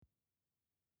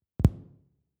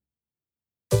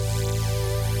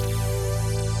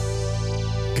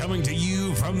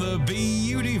from the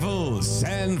beautiful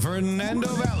San Fernando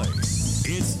Valley,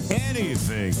 it's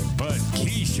Anything But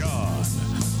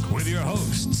Keyshawn with your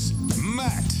hosts,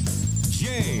 Matt,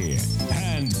 Jay,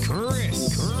 and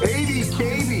Chris. Baby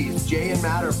KBs, Jay and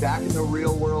Matt are back in the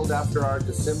real world after our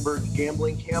December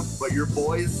gambling camp, but your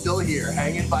boy is still here,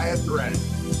 hanging by a thread.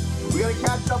 We got to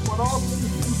catch up on all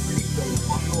things.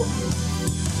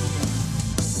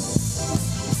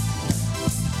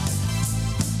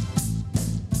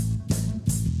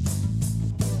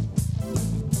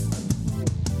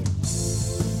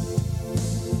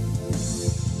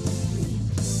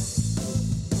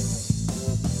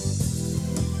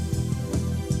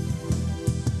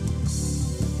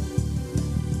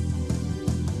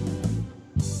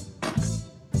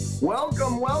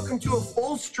 Welcome to a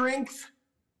full-strength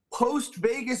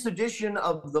post-Vegas edition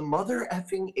of the mother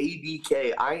effing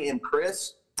ABK. I am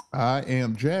Chris. I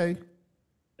am Jay.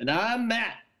 And I'm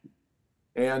Matt.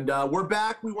 And we're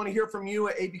back. We want to hear from you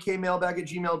at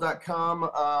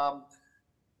abkmailbag@gmail.com.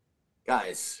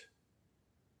 Guys,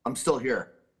 I'm still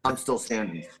here. I'm still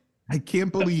standing. I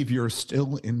can't believe you're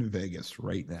still in Vegas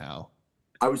right now.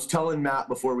 I was telling Matt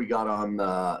before we got on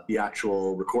the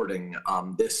actual recording,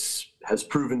 this has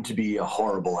proven to be a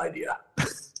horrible idea.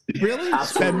 Really?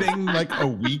 Spending like a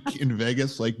week in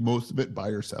Vegas, like most of it by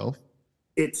yourself?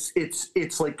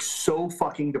 It's like so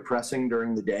fucking depressing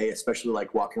during the day, especially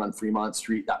like walking on Fremont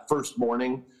Street. That first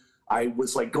morning, I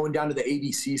was like going down to the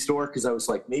ABC store because I was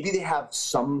like, maybe they have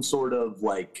some sort of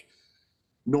like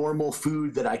normal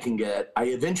food that I can get. I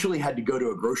eventually had to go to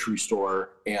a grocery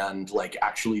store and like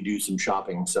actually do some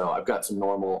shopping. So I've got some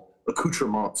normal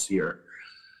accoutrements here.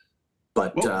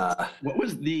 But what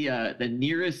was the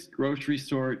nearest grocery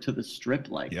store to the Strip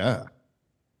like? Yeah,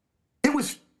 it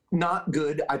was not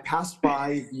good. I passed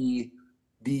by the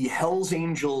Hells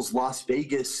Angels Las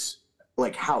Vegas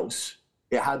like house.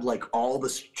 It had like all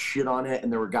this shit on it,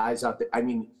 and there were guys out there. I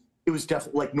mean, it was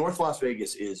definitely like North Las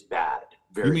Vegas is bad.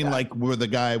 Very you mean bad. like where the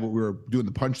guy what we were doing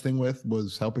the punch thing with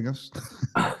was helping us?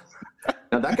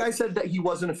 Now that guy said that he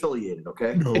wasn't affiliated.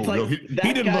 Okay. No, It's like no, he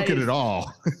didn't look at it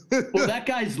all. Well, that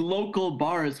guy's local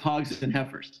bar is Hogs and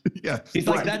Heifers. Yeah, He's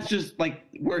like, Right. that's just like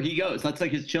where he goes. That's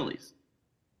like his Chili's.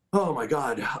 Oh my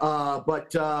God.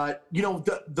 But you know,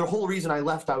 the whole reason I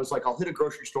left, I was like, I'll hit a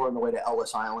grocery store on the way to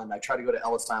Ellis Island. I tried to go to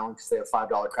Ellis Island because they have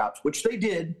 $5 craps, which they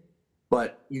did.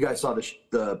 But you guys saw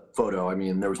the photo. I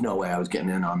mean, there was no way I was getting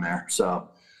in on there. So,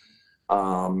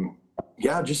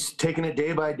 yeah, just taking it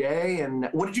day by day. And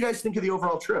what did you guys think of the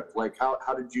overall trip? Like, how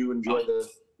did you enjoy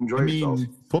yourselves?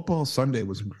 Football Sunday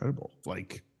was incredible.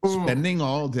 Like spending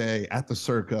all day at the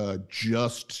Circa,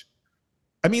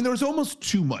 there was almost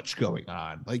too much going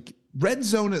on. Like Red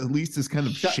Zone at least is kind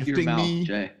of Shut your shifting mouth, me.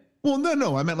 Jay. Well,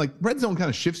 no, I meant like Red Zone kind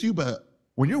of shifts you, but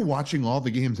when you're watching all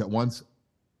the games at once,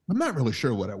 I'm not really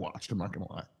sure what I watched. I'm not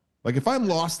gonna lie. Like if I'm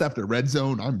lost after Red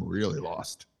Zone, I'm really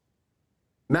lost.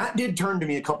 Matt did turn to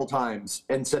me a couple times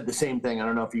and said the same thing. I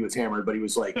don't know if he was hammered, but he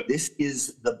was like,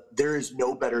 there is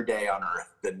no better day on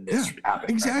earth than this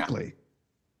happening. Exactly.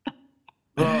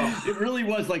 Right It really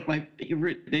was like my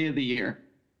favorite day of the year.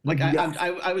 Like Yeah.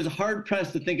 I was hard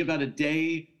pressed to think about a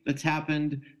day that's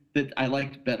happened that I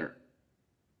liked better.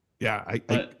 Yeah, I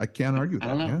can't argue that. I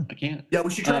don't know. Yeah. I can't. Yeah, we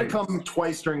should try to come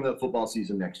twice during the football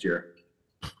season next year.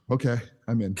 Okay,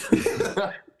 I'm in.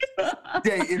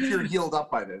 Jay, if you're healed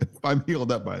up by then. I'm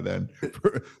healed up by then.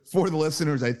 For the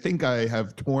listeners, I think I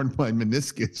have torn my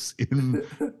meniscus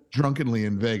drunkenly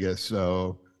in Vegas,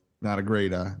 so not a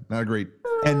great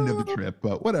end of the trip,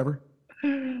 but whatever.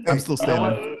 I'm still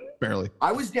standing, barely.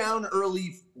 I was down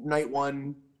early night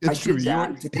one. It's I true. did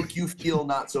that to make you feel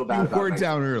not so bad You about were night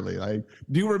down early. Like,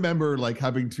 do you remember like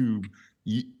having to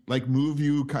like move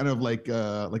you kind of like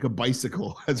a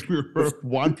bicycle as we were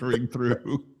wandering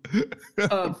through?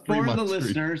 For Fremont the Street.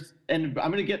 listeners, and I'm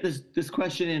going to get this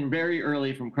question in very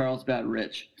early from Carlsbad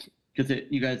Rich, because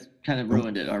you guys kind of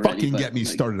ruined it already. Fucking but, get me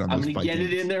started on I'm those going to get it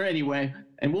Vikings. in there anyway,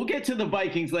 and we'll get to the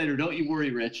Vikings later. Don't you worry,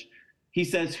 Rich. He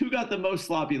says, who got the most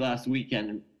sloppy last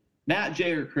weekend? Matt,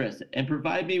 Jay, or Chris? And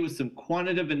provide me with some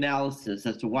quantitative analysis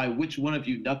as to why which one of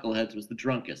you knuckleheads was the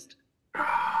drunkest.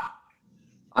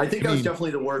 I think I was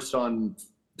definitely the worst on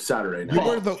Saturday night. You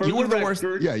were the For the worst.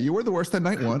 record- Yeah, you were the worst on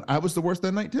night one. I was the worst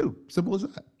on night two. Simple as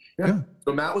that. Yeah.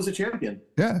 So Matt was a champion.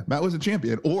 Yeah, Matt was a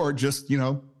champion, or just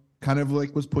kind of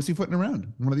like was pussyfooting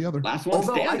around, one or the other. Last one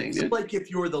Although I standing, feel dude. like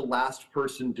if you were the last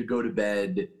person to go to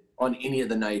bed on any of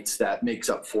the nights that makes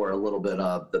up for a little bit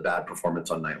of the bad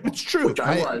performance on night one. It's true. Which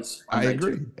I was. I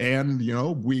agree. And,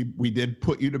 we did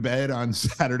put you to bed on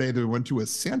Saturday. Then we went to a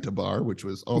Santa bar, which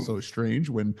was also strange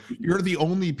when you're the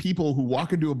only people who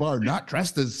walk into a bar not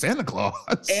dressed as Santa Claus.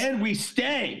 And we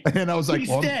stay. And I was like,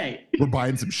 stay. We're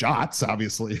buying some shots,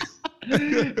 obviously.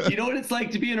 You know what it's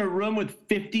like to be in a room with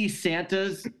 50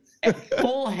 Santas,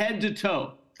 full head to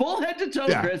toe. Full head to toe,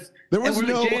 Yeah. Chris. There was and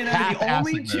no Jay and I are the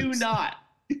only two half-assing not.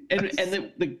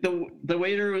 And the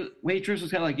waitress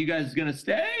was kind of like, "You guys gonna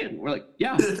stay?" And we're like,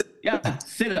 "Yeah,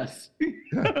 sit us."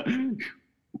 Yeah. And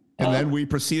then we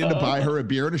proceeded to buy her a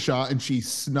beer and a shot, and she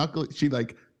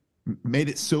made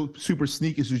it so super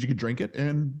sneaky so she could drink it,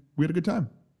 and we had a good time.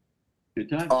 Good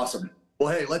time. Awesome.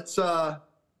 Well, hey, let's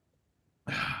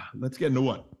get into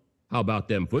what? How about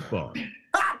them football?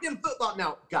 get football.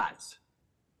 Now, guys,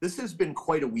 this has been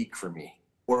quite a week for me,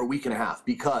 or a week and a half,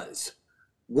 because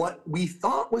what we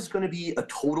thought was going to be a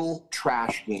total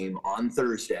trash game on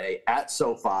Thursday at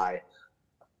SoFi,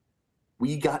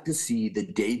 we got to see the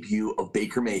debut of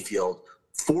Baker Mayfield.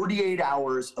 48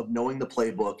 hours of knowing the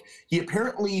playbook. He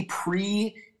apparently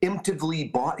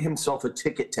preemptively bought himself a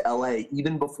ticket to LA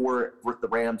even before the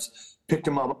Rams picked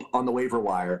him up on the waiver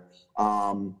wire.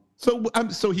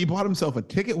 So he bought himself a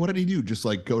ticket. What did he do? Just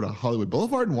like go to Hollywood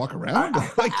Boulevard and walk around?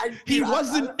 He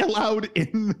wasn't allowed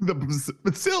in the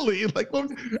facility.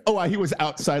 He was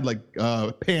outside,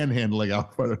 panhandling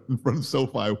out in front of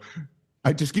SoFi.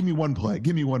 Just give me one play.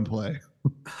 Give me one play.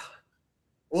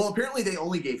 Well, apparently they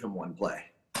only gave him one play.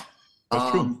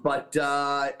 That's true. But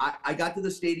I got to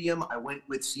the stadium. I went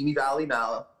with Simi Valley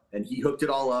Mala, and he hooked it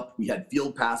all up. We had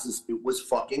field passes. It was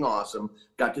fucking awesome.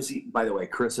 Got to see, by the way,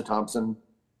 Carissa Thompson.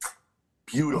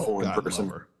 Beautiful in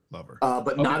person. Love her.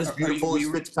 But not as beautiful as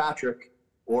Fitzpatrick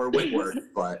or Whitworth.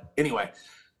 But anyway,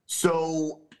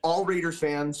 so all Raiders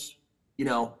fans,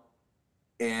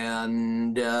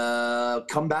 and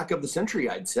comeback of the century,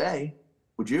 I'd say.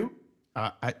 Would you?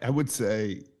 I would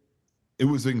say it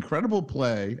was an incredible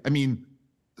play. I mean,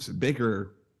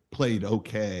 Baker played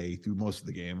okay through most of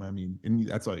the game. I mean, and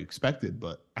that's what I expected,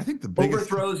 but I think the biggest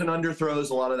overthrows and underthrows,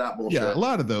 a lot of that bullshit. Yeah, a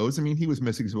lot of those. I mean, he was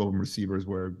missing some open receivers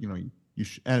where,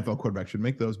 NFL quarterback should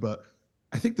make those, but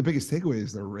I think the biggest takeaway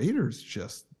is the Raiders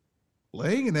just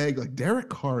laying an egg. Like Derek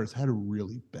Carr has had a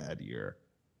really bad year.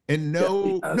 And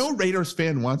no Raiders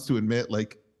fan wants to admit,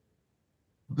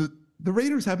 the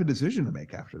Raiders have a decision to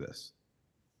make after this.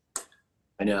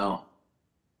 I know.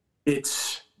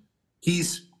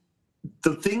 He's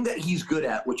the thing that he's good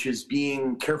at, which is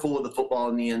being careful with the football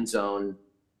in the end zone.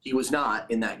 He was not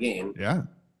in that game. Yeah.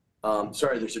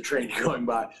 Sorry, there's a train going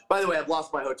by. By the way, I've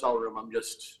lost my hotel room. I'm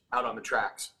just out on the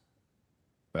tracks.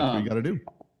 That's what you got to do.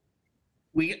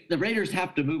 The Raiders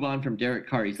have to move on from Derek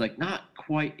Carr. He's not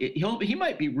quite. He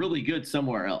might be really good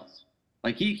somewhere else.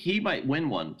 He might win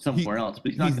one somewhere else,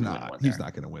 but he's not going to win one. He's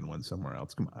not going to win one somewhere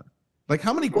else. Come on.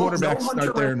 How many quarterbacks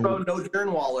start there? No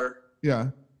Darren Waller. Yeah,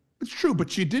 it's true.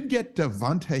 But you did get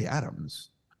Devontae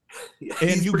Adams, Yeah,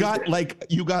 and you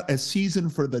got a season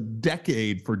for the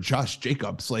decade for Josh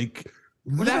Jacobs.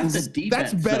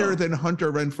 That's better than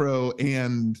Hunter Renfrow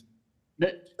and.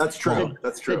 That's true.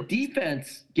 That's true. The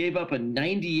defense gave up a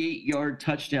 98-yard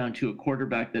touchdown to a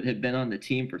quarterback that had been on the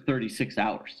team for 36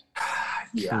 hours.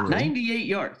 Yeah. 98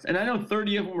 yards. And I know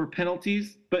 30 of them were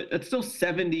penalties, but it's still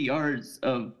 70 yards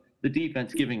of the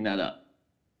defense giving that up.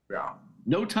 Yeah.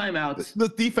 No timeouts. The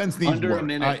defense needs under work. a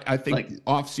minute. I think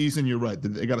off season, you're right.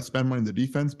 They got to spend money on the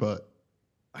defense, but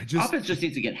offense just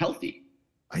needs to get healthy.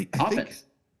 I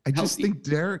just think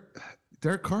Derek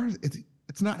Carr,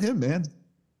 it's not him, man.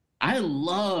 I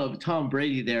love Tom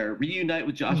Brady there. Reunite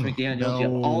with Josh McDaniels. No. You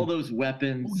have all those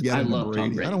weapons. I love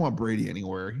Tom Brady. I don't want Brady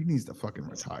anywhere. He needs to fucking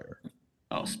retire.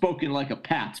 Oh, spoken like a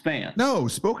Pats fan. No,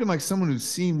 spoken like someone who's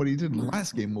seen what he did in the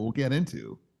last game. We'll get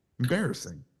into.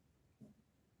 Embarrassing.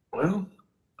 Well,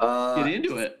 get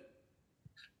into it.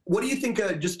 What do you think?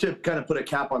 Just to kind of put a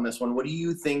cap on this one, what do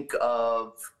you think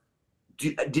of?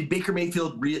 Did Baker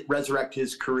Mayfield resurrect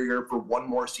his career for one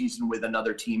more season with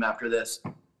another team after this?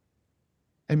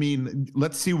 I mean,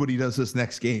 let's see what he does this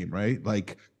next game, right?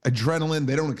 Adrenaline,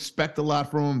 they don't expect a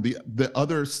lot from him. The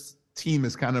other team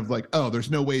is kind of there's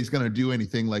no way he's going to do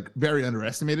anything, very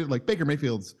underestimated. Baker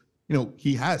Mayfield's,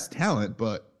 he has talent,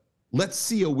 but let's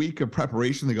see a week of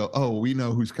preparation. They go, oh, we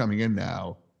know who's coming in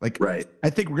now. Right. I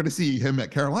think we're going to see him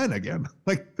at Carolina again.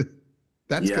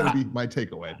 That's going to be my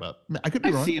takeaway, but I could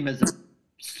be wrong. I see him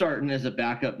starting as a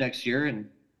backup next year, and,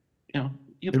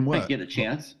 you might get a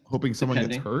chance. Hoping someone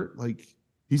gets hurt?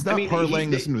 He's not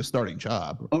parlaying this into a starting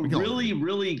job. A really,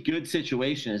 really good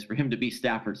situation is for him to be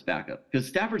Stafford's backup, because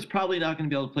Stafford's probably not going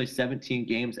to be able to play 17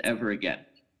 games ever again.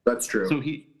 That's true. So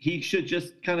he should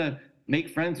just kind of make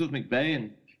friends with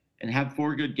McVay and have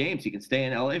 4 good games. He can stay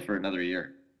in LA for another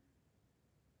year.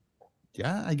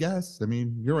 Yeah, I guess. I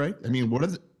mean, you're right. I mean, what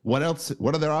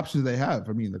other options do they have?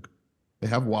 I mean, they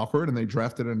have Walford, and they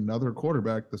drafted another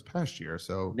quarterback this past year.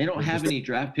 So they don't have any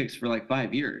draft picks for like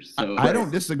 5 years. So I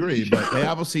don't disagree, but they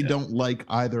obviously don't like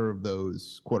either of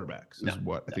those quarterbacks, is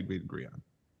what I think we agree on.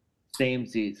 Same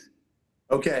Z's.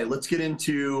 Okay, let's get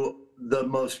into the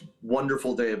most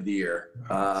wonderful day of the year.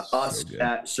 Us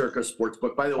at Circa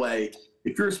Sportsbook. By the way,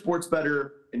 if you're a sports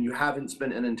bettor and you haven't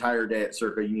spent an entire day at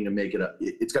Circa, you need to make it up.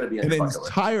 It's got to be an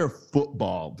entire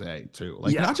football day too.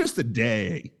 Like not just a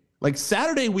day. Like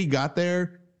Saturday we got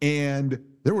there and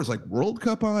there was like World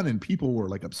Cup on and people were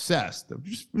like obsessed.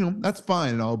 Just, that's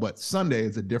fine and all, but Sunday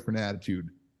is a different attitude.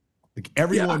 Like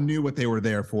everyone knew what they were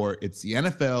there for. It's the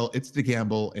NFL, it's to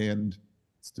gamble, and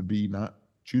it's to be not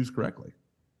choose correctly.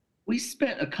 We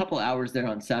spent a couple hours there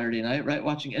on Saturday night, right?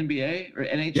 Watching NBA or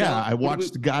NHL. Yeah, I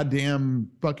watched the goddamn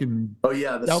fucking the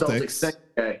Celtics.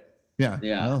 Okay. Yeah.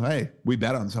 Well, hey, we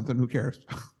bet on something. Who cares?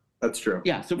 That's true.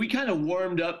 Yeah, so we kind of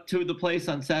warmed up to the place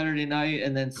on Saturday night,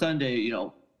 and then Sunday,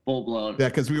 full blown. Yeah,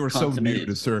 because we were so new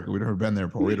to Circa. We'd never been there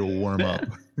before. We had to warm up.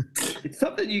 It's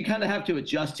something you kind of have to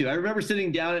adjust to. I remember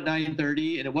sitting down at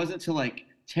 9:30, and it wasn't until like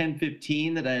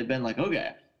 10:15 that I had been like,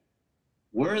 okay,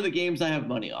 where are the games I have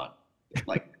money on?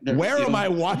 Like, where am I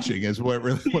watching is what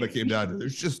it came down to.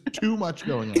 There's just too much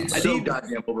going on. It's so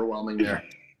goddamn overwhelming there.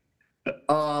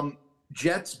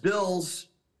 Jets, Bills.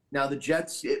 Now the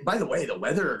Jets, by the way, the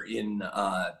weather in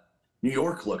New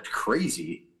York looked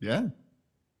crazy. Yeah.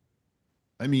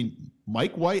 I mean,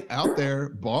 Mike White out there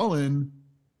balling.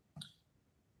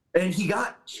 And he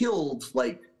got killed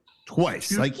like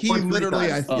twice. Like he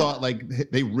literally, I thought like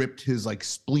they ripped his like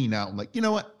spleen out and like, you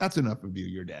know what? That's enough of you.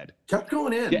 You're dead. Kept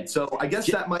going in. Yeah. So I guess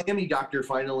that Miami doctor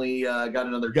finally got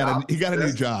another job. He got a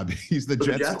new job. He's the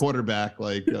Jets quarterback,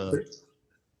 like Jets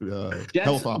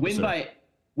health officer.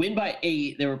 Win by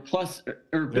 8. They were plus,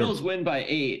 or Bills win by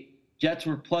 8. Jets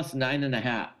were plus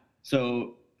 9.5.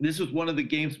 So this was one of the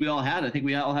games we all had. I think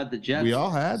we all had the Jets. We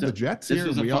all had the Jets here. This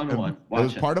was a fun one. It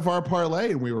was part of our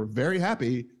parlay, and we were very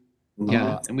happy.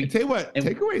 Yeah, and we tell you what,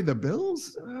 take away the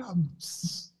Bills. I'm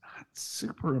not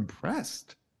super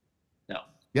impressed. No,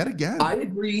 yet again. I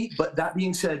agree, but that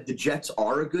being said, the Jets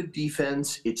are a good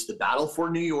defense. It's the battle for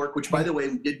New York, which, by the way,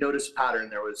 we did notice a pattern.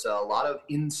 There was a lot of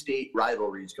in-state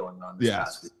rivalries going on this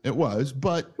past week. It was,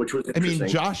 but which was interesting. I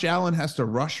mean, Josh Allen has to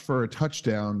rush for a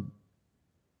touchdown.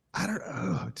 I don't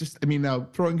know. Now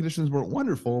throwing conditions weren't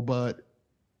wonderful, but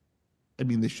I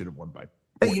mean, they should have won by 14.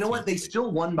 Hey, you know what? They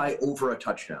still won by over a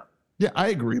touchdown. Yeah, I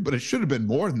agree, but it should have been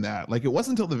more than that. Like, it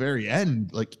wasn't until the very end.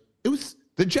 Like, it was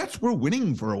the Jets were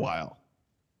winning for a while.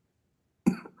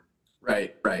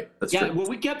 Right. That's true. Well,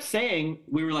 we kept saying,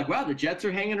 we were like, wow, the Jets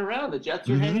are hanging around. The Jets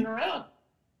are hanging around.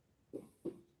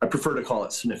 I prefer to call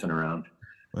it sniffing around.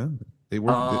 Well, they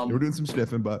were doing some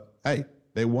sniffing, but hey,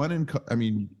 they won.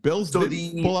 Bills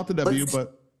did pull out the W,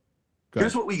 but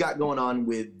here's what we got going on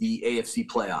with the AFC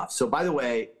playoffs. So, by the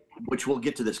way, which we'll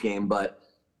get to this game, but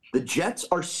the Jets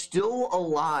are still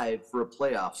alive for a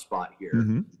playoff spot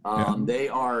here. They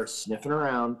are sniffing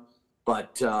around,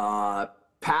 but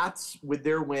Pats, with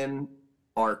their win,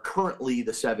 are currently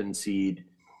the 7 seed.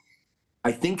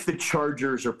 I think the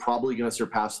Chargers are probably going to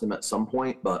surpass them at some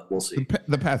point, but we'll see.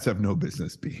 The Pats have no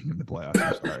business being in the playoffs.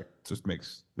 I'm sorry. It just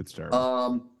makes it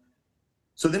terrible.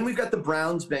 So then we've got the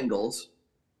Browns-Bengals.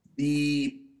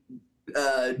 The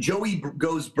Joey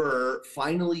Goes Burr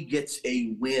finally gets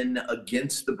a win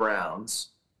against the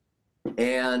Browns.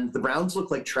 And the Browns look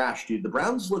like trash, dude. The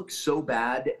Browns look so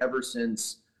bad ever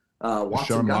since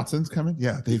Watson's coming.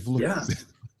 Yeah, they've looked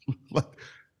like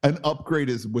an upgrade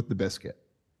is with the biscuit.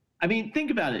 I mean, think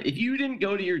about it. If you didn't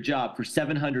go to your job for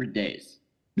 700 days,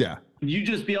 would you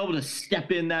just be able to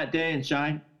step in that day and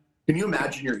shine? Can you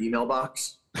imagine your email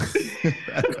box?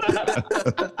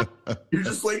 You're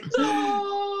just like,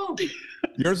 no.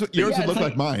 Yours would look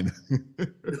like mine.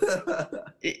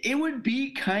 It would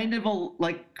be kind of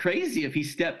like crazy if he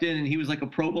stepped in and he was like a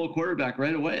Pro Bowl quarterback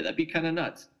right away. That'd be kind of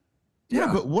nuts.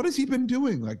 Yeah, but what has he been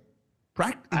doing? Like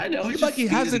practice? I know. It's like he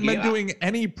hasn't been doing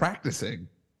any practicing.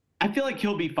 I feel like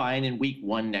he'll be fine in week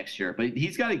 1 next year, but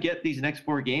he's got to get these next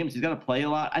 4 games. He's got to play a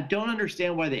lot. I don't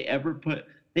understand why they ever put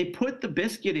the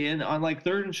biscuit in on like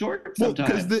 3rd and short sometimes.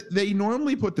 Well, because they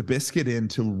normally put the biscuit in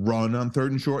to run on 3rd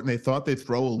and short, and they thought they'd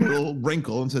throw a little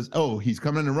wrinkle and says, oh, he's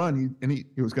coming to run, he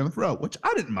was going to throw, which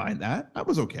I didn't mind that. That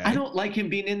was okay. I don't like him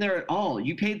being in there at all.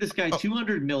 You paid this guy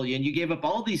 $200 million. You gave up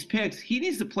all these picks. He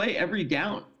needs to play every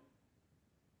down.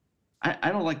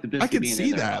 I don't like the Biscuit. I can being see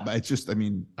in there at that, all. but it's just, I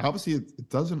mean, obviously it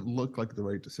doesn't look like the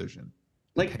right decision.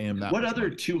 Like, pay him that what much other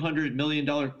money. $200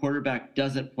 million quarterback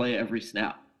doesn't play every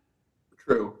snap?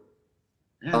 True.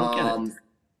 I don't get it.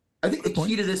 I think the Good point.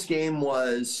 key to this game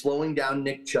was slowing down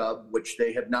Nick Chubb, which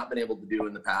they have not been able to do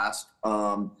in the past.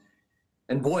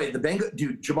 And boy, the Bengals,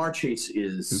 dude, Jamar Chase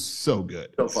It's is so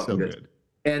good. So fucking good. good.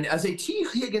 And as a T.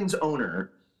 Higgins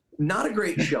owner, not a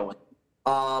great showing.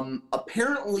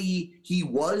 Apparently, he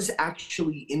was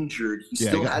actually injured. He Yeah,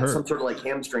 still he got had hurt. some sort of like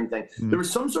hamstring thing. Mhm. There was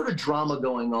some sort of drama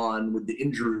going on with the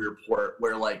injury report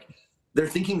where like they're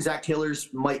thinking Zach Taylor's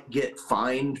might get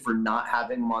fined for not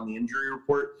having him on the injury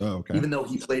report, Oh, okay. even though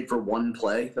he played for one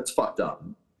play. That's fucked up.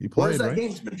 He Where's played, that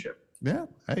right? gamesmanship? Yeah.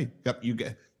 Hey, yep, you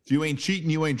get, if you ain't cheating,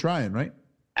 you ain't trying, right?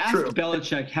 Ask True.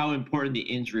 Belichick how important the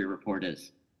injury report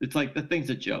is. It's like the thing's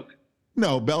a joke.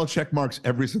 No, Belichick marks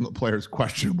every single player as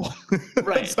questionable.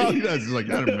 Right. That's all he does. He's like,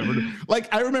 I don't remember.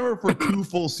 Like, I remember for 2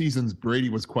 full seasons, Brady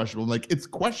was questionable. Like, it's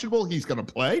questionable he's going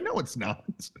to play? No, it's not.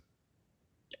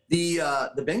 The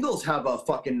Bengals have a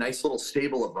fucking nice little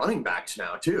stable of running backs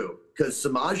now too, because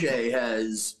Samaje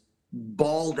has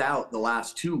balled out the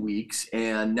last 2 weeks,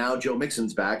 and now Joe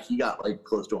Mixon's back. He got like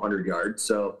close to 100 yards.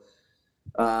 So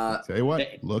Tell you what,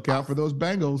 look out for those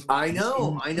Bengals. I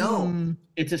know.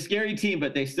 It's a scary team,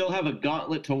 but they still have a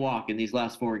gauntlet to walk in these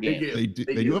last 4 They games. do.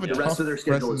 They do have a The tough rest of their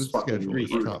schedule is fucking schedule.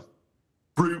 It's brutal. tough.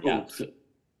 Brutal. Yeah, so-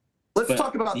 Let's But,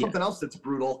 talk about yeah. something else that's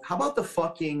brutal. How about the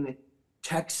fucking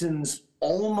Texans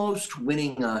almost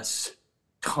winning us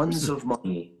tons of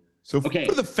money? So Okay,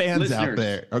 for the fans out listeners,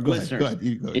 there, oh, go ahead. listeners, Go ahead.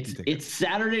 You go ahead. It's You take it. it's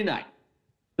Saturday night.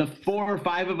 The 4 or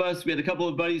 5 of us, we had a couple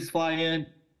of buddies fly in.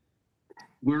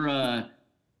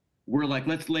 We're like,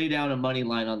 let's lay down a money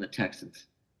line on the Texans.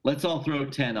 Let's all throw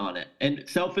 10 on it. And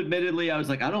self-admittedly, I was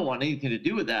like, I don't want anything to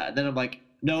do with that. And then I'm like,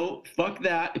 no, fuck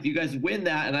that. If you guys win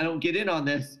that and I don't get in on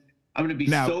this, I'm gonna be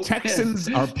Now so Texans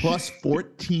pissed. are plus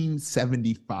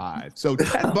 1475. So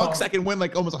 $10 I can win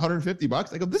like almost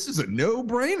 $150. I go, this is a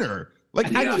no-brainer. Like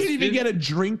I Yeah. can't even get a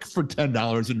drink for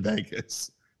 $10 in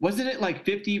Vegas. Wasn't it like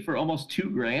 50 for almost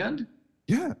 $2,000?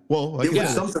 Yeah. Well, like It was I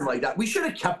said, something like that. We should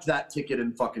have kept that ticket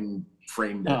and fucking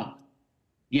framed it.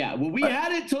 Yeah, well, we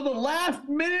had it till the last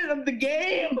minute of the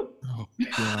game. oh,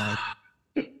 God.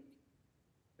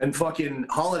 And fucking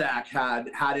Holodak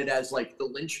had it as like the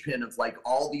linchpin of like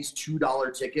all these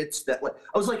 $2 tickets that like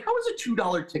I was like, how is a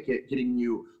 $2 ticket getting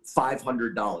you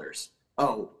 $500?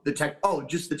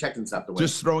 Just the Texans have to win.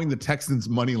 Just throwing the Texans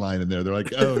money line in there. They're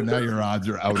like, oh, now your odds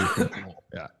are out of control.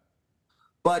 Yeah.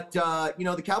 But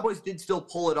the Cowboys did still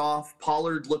pull it off.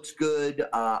 Pollard looks good.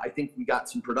 I think we got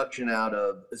some production out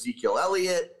of Ezekiel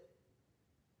Elliott.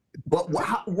 But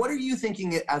what are you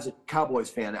thinking as a Cowboys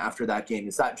fan after that game?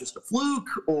 Is that just a fluke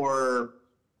or?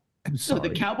 I'm So sorry.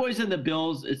 the Cowboys and the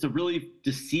Bills, it's a really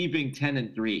deceiving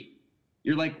 10-3.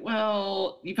 You're like,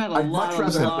 well, you've had a I'd lot much of rather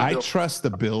Listen, have luck. I trust the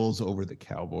Bills over the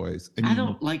Cowboys. I I mean,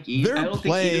 don't like they're I don't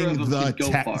think either of playing them the could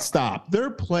go far. stop. They're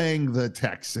playing the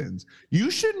Texans. You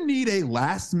shouldn't need a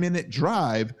last-minute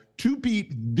drive to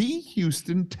beat the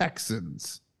Houston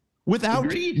Texans without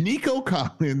Agreed. Nico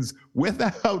Collins,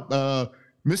 without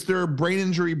Mr. Brain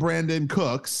Injury Brandon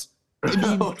Cooks. I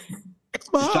mean, come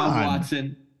Deshaun on.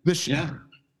 Watson. Yeah.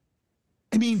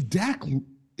 I mean, Dak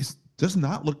does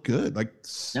not look good. Like,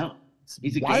 No,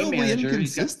 he's a game wildly manager.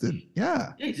 inconsistent.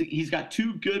 Yeah. He's got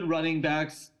 2 good running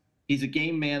backs. He's a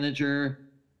game manager.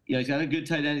 He's got a good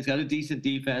tight end. He's got a decent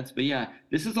defense. But yeah,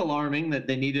 this is alarming that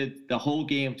they needed the whole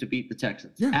game to beat the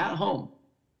Texans Yeah. at home.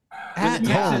 At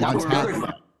the home. Texans on were-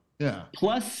 top. Yeah.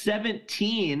 Plus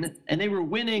 17, and they were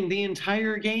winning the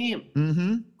entire game.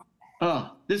 Mm-hmm.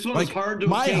 This one was hard to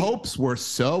my take. hopes were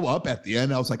so up at the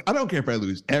end. I was like, I don't care if I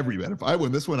lose every bet. If I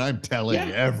win this one, I'm telling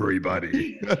Yeah.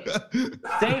 everybody.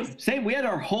 Same. We had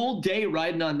our whole day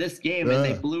riding on this game, and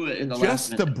they blew it in the last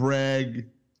Just minute. to brag.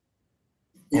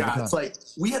 Yeah, it's like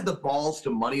we had the balls to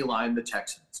money line the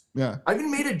Texans. Yeah. I even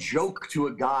made a joke to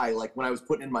a guy like when I was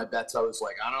putting in my bets. I was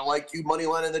like, I don't like you money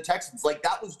lining the Texans. Like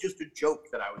that was just a joke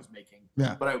that I was making.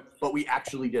 Yeah. But we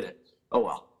actually did it. Oh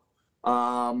well.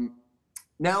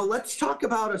 Now let's talk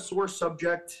about a sore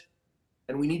subject,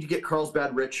 and we need to get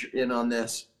Carlsbad Rich in on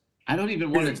this. I don't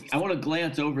even want to. I want to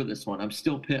glance over this one. I'm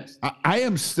still pissed. I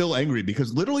am still angry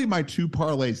because literally my 2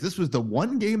 parlays, this was the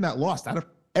one game that lost out of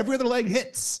every other leg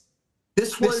hits.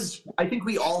 I think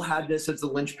we all had this as the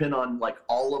linchpin on like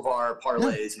all of our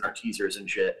parlays and our teasers and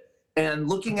shit. And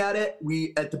looking at it,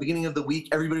 at the beginning of the week,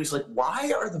 everybody's like,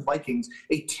 why are the Vikings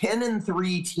a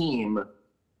 10-3 team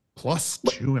Plus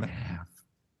 2.5.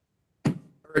 or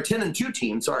a 10-2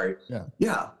 team? Sorry. Yeah.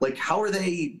 Yeah. Like, how are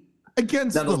they?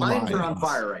 Against Now the the Lions Lions. are on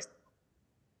fire right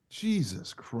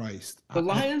Jesus Christ. The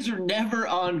Lions are never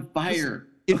on fire.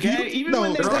 If Okay, you, even no,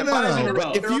 when they're no, on no, 5 in a no.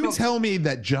 row. If you tell me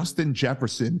that Justin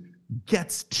Jefferson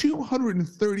gets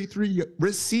 233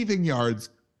 receiving yards,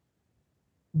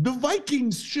 the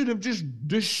Vikings should have just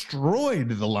destroyed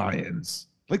the Lions.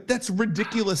 Like, that's a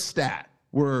ridiculous stat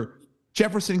where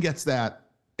Jefferson gets that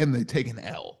and they take an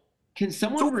L. Can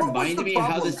someone So what was remind the me how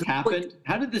problem? this happened?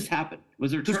 How did this happen?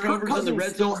 Was there Because turnovers in the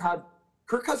red zone?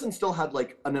 Kirk Cousins still had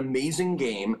like an amazing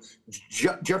game.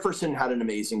 Jefferson had an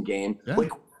amazing game. Yeah.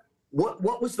 Like,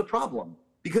 what was the problem?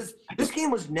 Because this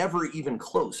game was never even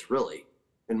close, really,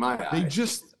 in my eyes. They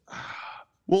just,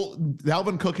 well,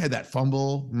 Dalvin Cook had that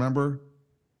fumble, remember?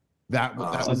 That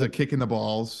was a kick in the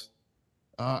balls.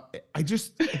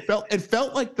 It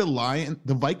felt like the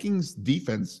Vikings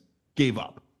defense gave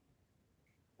up.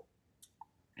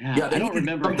 Yeah, I don't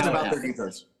remember something how it about their happened.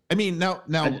 defense. I mean, now,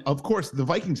 of course, the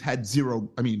Vikings had zero.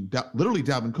 I mean, literally,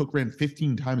 Dalvin Cook ran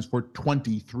 15 times for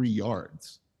 23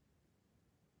 yards.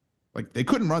 Like, they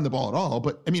couldn't run the ball at all.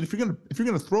 But I mean, if you're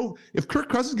gonna throw, if Kirk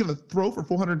Cousins is gonna throw for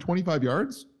 425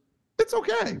 yards, it's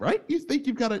okay, right? You think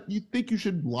you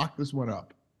should lock this one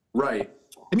up, Right.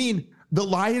 I mean, the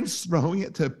Lions throwing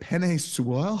it to Penei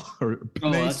Sewell or Oh,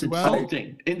 Penei that's Sewell.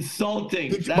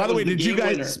 Insulting. By the way, did you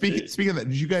guys speaking of that?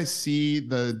 Did you guys see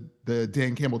the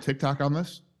Dan Campbell TikTok on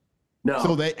this? No.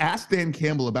 So they asked Dan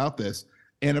Campbell about this,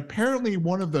 and apparently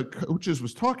one of the coaches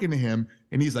was talking to him,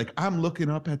 and he's like, "I'm looking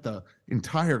up at the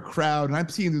entire crowd, and I'm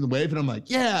seeing the wave, and I'm like,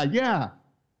 yeah, yeah."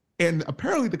 And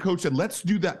apparently the coach said, "Let's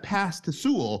do that pass to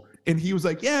Sewell," and he was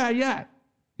like, "Yeah, yeah."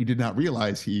 He did not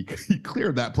realize he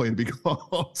cleared that play to be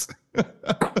close.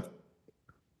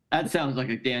 That sounds like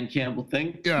a Dan Campbell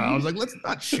thing. Yeah, I was like, let's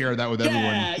not share that with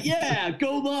everyone. Yeah,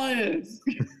 go Lions.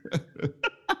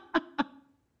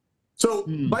 So,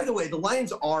 by the way, the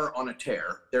Lions are on a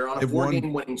tear. They're on a They've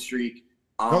four-game winning streak.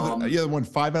 They won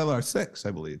 5 out of our 6,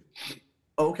 I believe.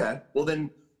 Okay. Well, then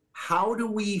how do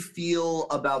we feel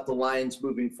about the Lions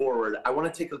moving forward? I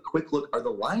want to take a quick look. Are the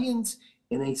Lions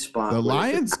in a spot? The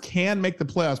Lions can make the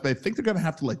playoffs, but I think they're going to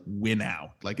have to like win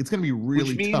out. Like, it's going to be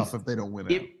really tough if they don't win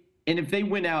out. And if they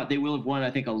win out, they will have won,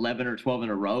 I think, 11 or 12 in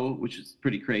a row, which is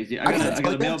pretty crazy. I got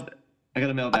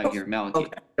a mailbag here, Malachi.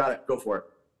 Okay, got it. Go for it.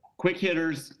 Quick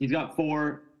hitters. He's got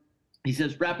 4. He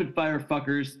says, rapid fire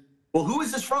fuckers. Well, who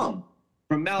is this from?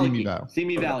 From Malachi,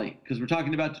 Simi Valley, because we're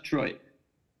talking about Detroit.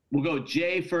 We'll go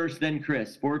Jay first, then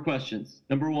Chris. 4 questions.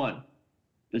 Number 1,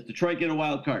 does Detroit get a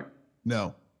wild card?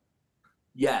 No.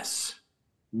 Yes.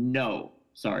 No.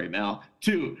 Sorry, Mal.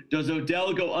 2, does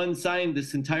Odell go unsigned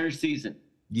this entire season?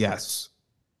 Yes.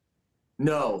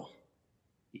 No.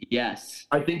 Yes.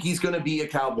 I think he's going to be a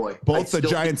Cowboy. Both the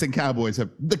Giants and Cowboys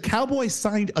have. The Cowboys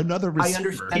signed another receiver. I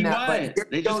understand that,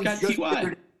 but they just got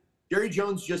T.Y. Jerry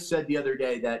Jones just said the other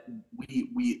day that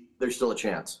there's still a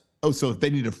chance. Oh, so if they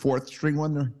need a 4th string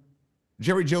one there?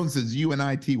 Jerry Jones says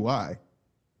UNITY.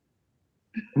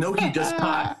 No, he does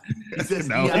not. He says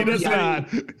No, he does not.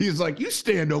 He's like, you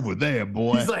stand over there,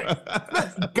 boy. He's like,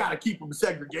 got to keep them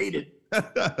segregated. All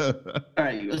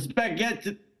right, let's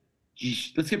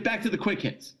get back to the quick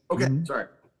hits. Okay, sorry.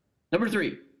 Number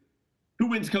 3, who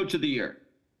wins Coach of the Year?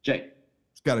 Jay.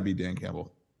 It's got to be Dan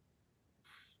Campbell.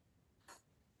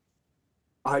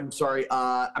 I'm sorry.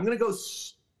 I'm gonna go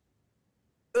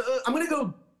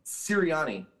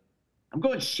Sirianni. I'm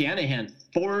going Shanahan.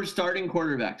 4 starting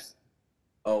quarterbacks.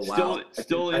 Oh wow!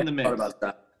 Still in the mix. Thought about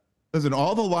that. Listen,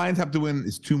 all the Lions have to win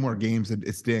is 2 more games, and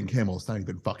it's Dan Campbell. It's not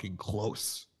even fucking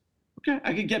close. Okay,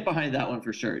 I could get behind that one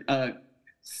for sure.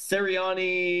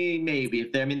 Sirianni, maybe.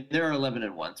 There are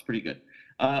 11-1. It's pretty good.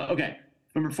 Okay,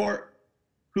 number 4,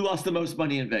 who lost the most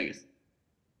money in Vegas?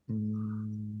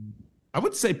 I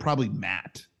would say probably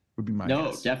Matt would be my guess.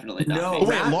 No, definitely not. No. Me. Oh,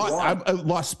 wait, I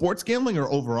lost sports gambling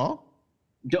or overall?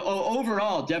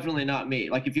 Overall, definitely not me.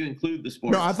 Like if you include the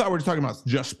sports. No, I thought we were talking about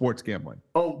just sports gambling.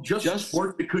 Oh, just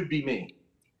sports. It could be me.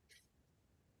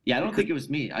 Yeah, I don't think it was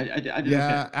me. I did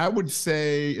Yeah, okay. I would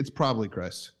say it's probably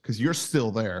Chris because you're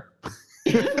still there.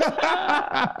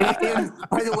 And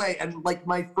by the way, and like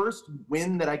my first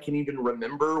win that I can even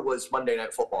remember was Monday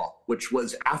Night Football, which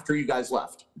was after you guys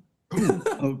left.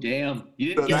 Oh damn!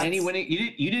 You didn't get any winning.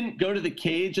 You didn't go to the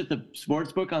cage at the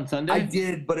sports book on Sunday. I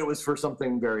did, but it was for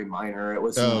something very minor. It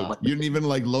was. Oh, you didn't even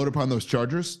like load upon those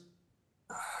Chargers?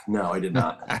 No, I did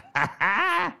not.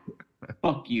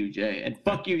 Fuck you, Jay, and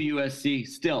fuck you, USC.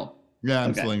 Still. Yeah,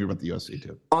 I'm still angry about the USC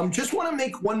too. Just want to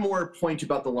make one more point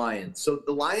about the Lions. So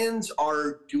the Lions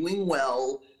are doing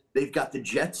well. They've got the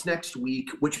Jets next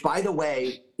week, which, by the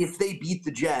way, if they beat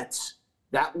the Jets,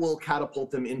 that will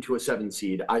catapult them into a 7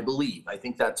 seed, I believe. I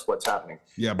think that's what's happening.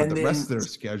 Yeah, but the rest of their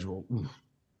schedule. Oof.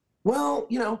 Well,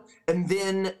 and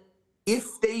then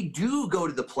if they do go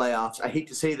to the playoffs, I hate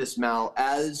to say this, Mal,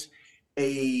 as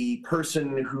a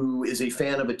person who is a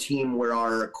fan of a team where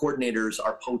our coordinators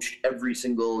are poached every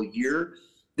single year,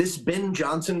 this Ben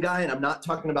Johnson guy, and I'm not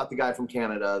talking about the guy from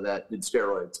Canada that did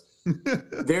steroids,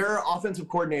 their offensive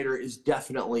coordinator is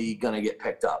definitely going to get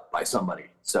picked up by somebody.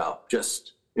 So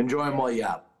just enjoy him while you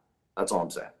have him. That's all I'm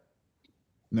saying.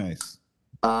 Nice.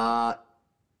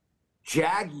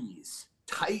 Jaggies,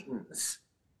 Titans.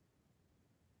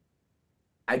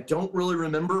 I don't really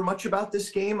remember much about this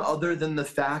game other than the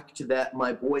fact that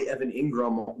my boy Evan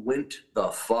Ingram went the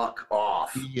fuck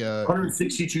off.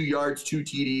 162 yards, 2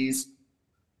 TDs.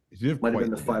 Might have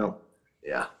been the final.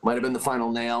 Yeah, might have been the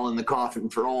final nail in the coffin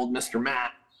for old Mr.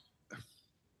 Matt.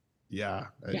 Yeah,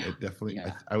 Yeah. it definitely.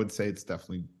 Yeah. I would say it's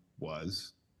definitely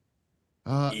was.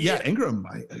 Yeah, Ingram.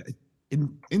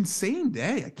 Insane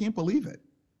day. I can't believe it.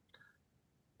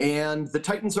 And the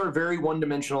Titans are very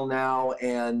one-dimensional now,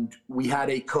 and we had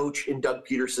a coach in Doug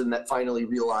Peterson that finally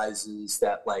realizes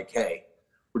that, like, hey,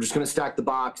 we're just going to stack the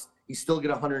box. He still get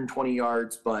 120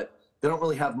 yards, but they don't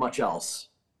really have much else.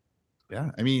 Yeah,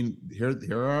 I mean, here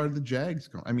are the Jags.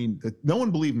 I mean, no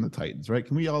one believed in the Titans, right?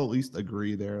 Can we all at least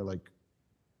agree there? Like,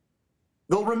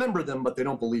 they'll remember them, but they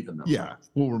don't believe in them. yeah,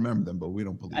 we'll remember them, but we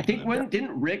don't believe. I think in them.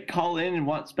 didn't Rick call in and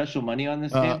want special money on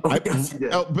this game? Yes, he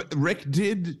did. But Rick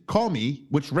did call me.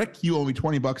 Which Rick, you owe me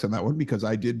 $20 on that one because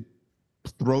I did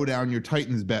throw down your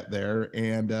Titans bet there,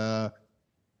 and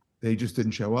they just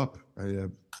didn't show up. It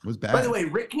was bad. By the way,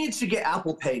 Rick needs to get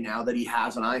Apple Pay now that he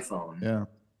has an iPhone. yeah.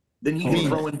 Then he can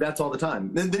throw in bets all the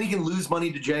time. Then he can lose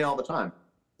money to Jay all the time.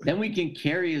 Then we can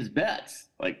carry his bets.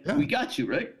 Like, Yeah. we got you,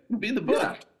 Rick. We'll be in the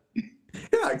book.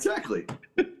 Yeah, exactly.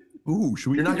 Ooh, should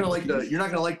we? You're not gonna like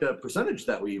the percentage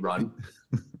that we run.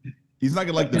 He's not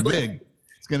gonna like the big.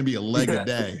 It's gonna be a leg a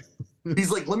day.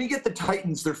 He's like, let me get the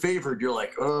Titans. They're favored. You're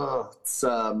like, oh, it's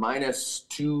minus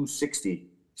 260.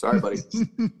 Sorry, buddy.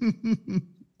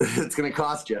 It's gonna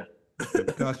cost you.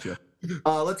 Gotcha.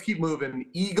 Let's keep moving.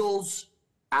 Eagles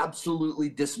absolutely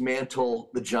dismantle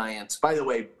the Giants. By the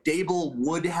way, Dable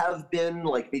would have been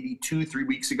like maybe 2-3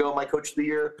 weeks ago my coach of the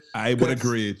year. I would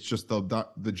agree. It's just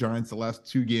the Giants. The last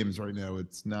 2 games right now,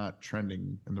 it's not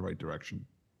trending in the right direction.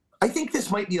 I think this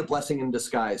might be a blessing in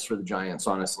disguise for the Giants.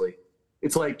 Honestly,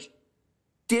 it's like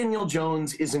Daniel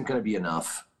Jones isn't going to be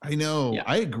enough. I know. Yeah.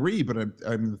 I agree, but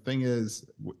the thing is,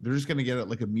 they're just going to get it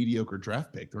like a mediocre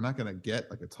draft pick. They're not going to get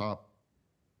like a top.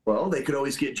 Well, they could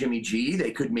always get Jimmy G.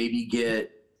 They could maybe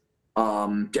get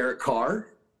Derek Carr.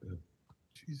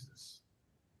 Jesus.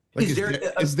 Like, is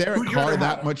Derek who you're Carr gonna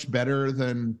that have? much better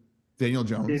than Daniel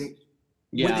Jones?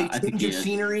 Yeah, Would I they think change he of is.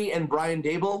 scenery and Brian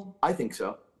Dable? I think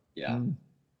so. Yeah.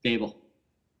 Dable.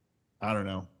 I don't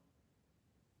know.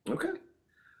 Okay.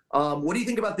 What do you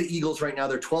think about the Eagles right now?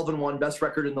 They're 12-1, best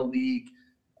record in the league.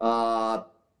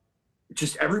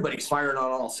 Just everybody's firing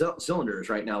on all cylinders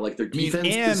right now. Like their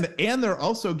defense. And they're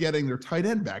also getting their tight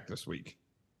end back this week.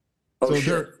 Oh, So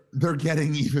shit. they're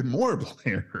getting even more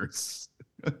players.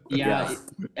 Yeah. Yeah.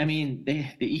 I mean, the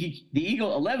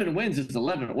Eagle 11 wins is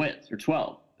 11 wins or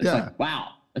 12. It's Yeah. like, wow.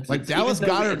 It's Like Dallas even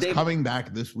though Goddard's they've- coming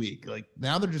back this week. Like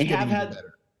now they're just They getting have even had-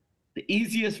 better. the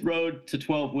easiest road to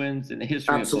 12 wins in the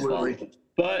history of Absolutely. football.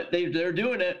 But they're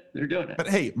doing it. They're doing it. But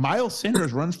hey, Miles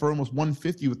Sanders runs for almost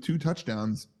 150 with 2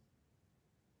 touchdowns.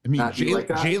 I mean, Matt, do you like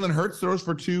that? Jalen Hurts throws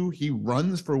for 2. He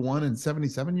runs for 1 and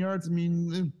 77 yards. I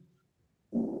mean,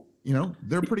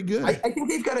 they're pretty good. I think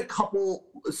they've got a couple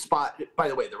spot. By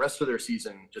the way, the rest of their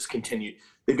season just continued.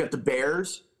 They've got the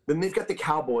Bears, then they've got the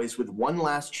Cowboys with one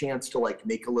last chance to like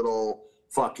make a little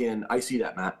fucking. I see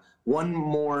that, Matt. One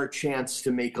more chance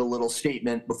to make a little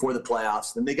statement before the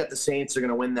playoffs. Then they got the Saints. They're going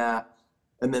to win that,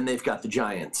 and then they've got the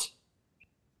Giants.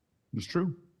 It's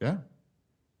true. Yeah.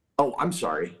 Oh, I'm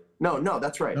sorry. No,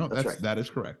 that's right. No, that's right. that is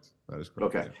correct. That is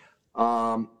correct. Okay.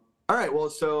 All right. Well,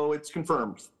 so it's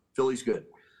confirmed. Philly's good.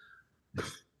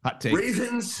 Hot take.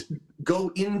 Ravens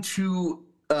go into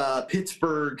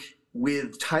Pittsburgh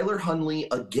with Tyler Huntley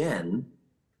again,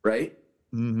 right?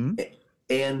 Mm-hmm.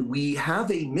 And we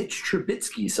have a Mitch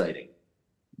Trubisky sighting.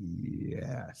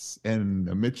 Yes. And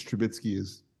Mitch Trubisky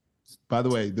is, by the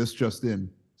way, this just in,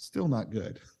 still not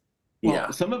good. Well,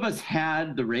 Yeah. some of us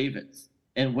had the Ravens.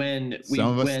 And when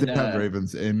Some of us did have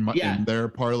Ravens in yeah. their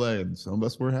parlay, and some of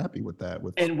us were happy with that.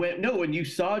 when you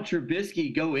saw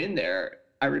Trubisky go in there,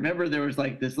 I remember there was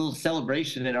like this little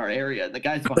celebration in our area. The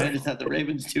guys behind us had the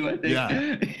Ravens too, I think.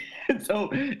 Yeah. And so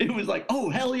it was like, oh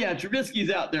hell yeah, Trubisky's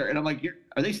out there. And I'm like,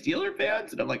 are they Steeler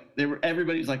fans? And I'm like,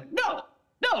 everybody's like, no,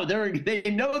 they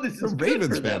know this is The good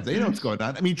Ravens for them. fans, they know what's going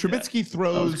on. I mean, Trubisky That was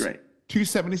throws great.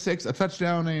 276, a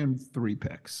touchdown, and 3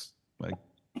 picks. Like,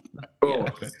 Oh.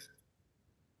 okay.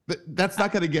 That's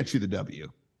not going to get you the W.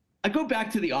 I go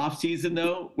back to the offseason,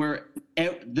 though, where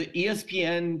the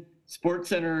ESPN Sports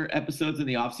Center episodes in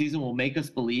the offseason will make us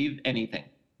believe anything.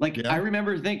 Like, I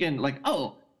remember thinking, like,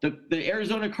 oh, the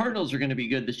Arizona Cardinals are going to be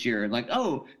good this year. And like,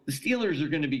 oh, the Steelers are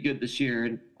going to be good this year.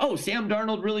 And, oh, Sam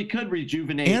Darnold really could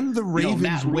rejuvenate. And the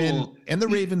Ravens win. Rule. And the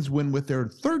Ravens win with their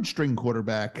third string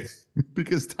quarterback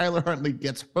because Tyler Huntley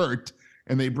gets hurt.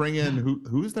 And they bring in,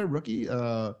 who's their rookie?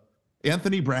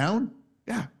 Anthony Brown?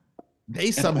 Yeah.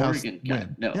 They somehow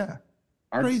win. No. Yeah.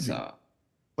 Arkansas.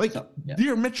 Crazy. Like,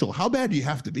 dear Mitchell, how bad do you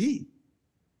have to be?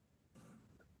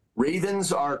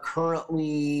 Ravens are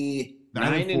currently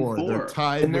 9-4. They're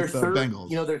tied and they're with the third, Bengals.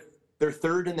 You know, they're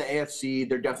third in the AFC.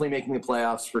 They're definitely making the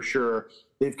playoffs for sure.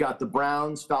 They've got the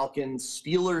Browns, Falcons,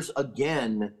 Steelers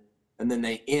again, and then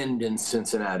they end in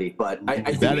Cincinnati. But I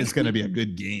think that is going to be a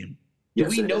good game. Do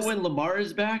we know when Lamar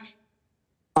is back?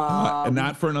 And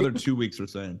not for another 2 weeks, we're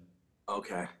saying.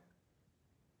 Okay.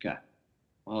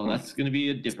 Well, that's going to be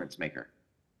a difference maker.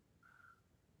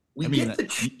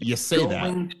 You say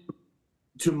that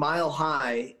to Mile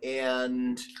High,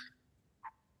 and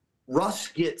Russ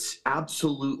gets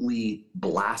absolutely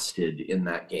blasted in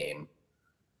that game.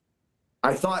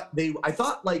 I thought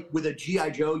like with a G.I.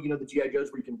 Joe, you know, the G.I.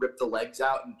 Joes where you can rip the legs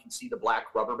out and you can see the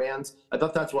black rubber bands. I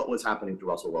thought that's what was happening to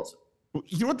Russell Wilson.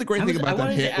 You know what the great thing about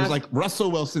that hit was? Like,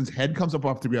 Russell Wilson's head comes up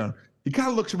off the ground. He kind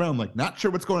of looks around like not sure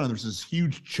what's going on. There's this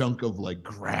huge chunk of like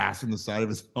grass in the side of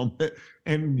his helmet,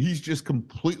 and he's just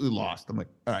completely lost. I'm like,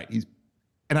 all right,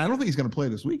 and I don't think he's going to play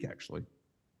this week, actually.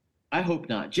 I hope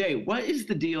not. Jay, what is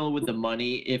the deal with the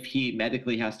money if he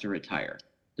medically has to retire?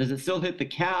 Does it still hit the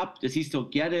cap? Does he still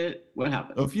get it? What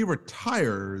happens? If he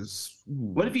retires,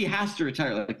 what if he has to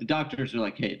retire? Like the doctors are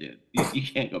like, hey, dude, you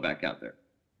can't go back out there.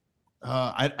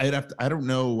 I'd have to. I don't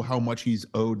know how much he's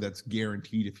owed. That's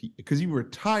guaranteed because you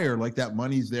retire, like that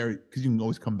money's there because you can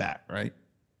always come back, right?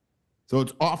 So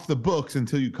it's off the books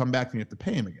until you come back and you have to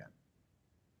pay him again.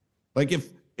 Like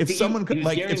if someone comes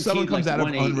out of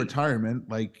unretirement,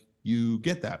 like you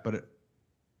get that, but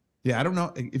I don't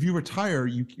know if you retire,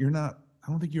 you're not.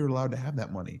 I don't think you're allowed to have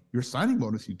that money. Your signing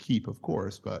bonus you keep, of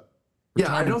course, but.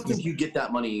 Yeah, I don't think you get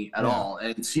that money at all.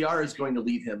 And Ciara is going to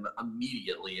leave him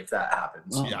immediately if that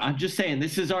happens. Well, I'm just saying,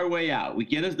 this is our way out. We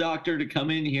get his doctor to come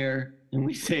in here and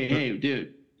we say, hey,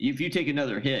 dude, if you take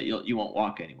another hit, you won't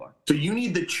walk anymore. So you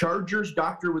need the Chargers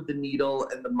doctor with the needle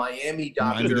and the Miami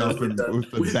doctor with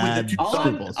the bad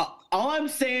staples. All I'm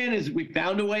saying is we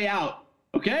found a way out.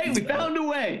 Okay? We found a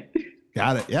way.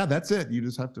 Got it. Yeah, that's it. You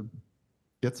just have to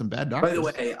get some bad doctors. By the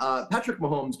way, Patrick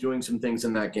Mahomes doing some things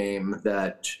in that game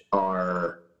that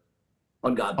are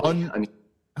ungodly.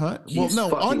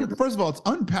 First of all, it's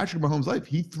on Patrick Mahomes' life.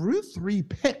 He threw 3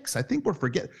 picks. I think we're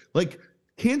forgetting. Like,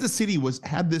 Kansas City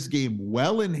had this game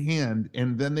well in hand,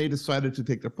 and then they decided to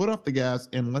take their foot off the gas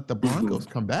and let the Broncos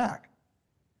come back.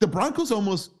 The Broncos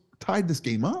almost tied this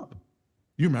game up.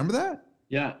 You remember that?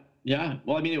 Yeah.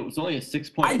 Well, I mean, it was only a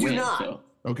 6-point win. So.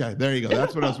 Okay, there you go.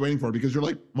 That's what I was waiting for because you're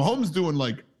like, Mahomes doing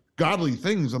like godly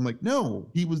things. I'm like, no,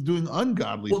 he was doing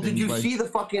ungodly things. Well, did you see the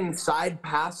fucking side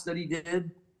pass that he did?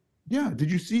 Yeah.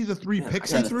 Did you see the 3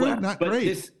 picks he threw? Not but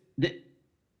great.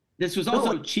 This was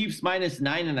also Chiefs minus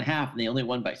 9.5, and they only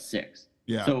won by 6.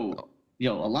 Yeah. So, a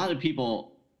lot of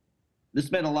people,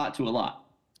 this meant a lot to a lot.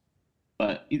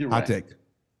 But either way. Hot take.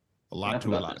 A lot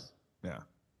to a lot. This. Yeah.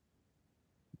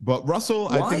 But Russell,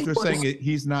 I think they're saying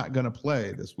he's not going to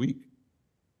play this week.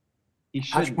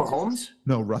 Patrick Mahomes?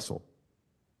 No, Russell.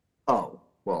 Oh,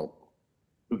 well,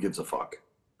 who gives a fuck?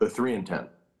 They're 3-10.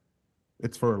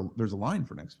 There's a line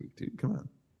for next week, too. Come on.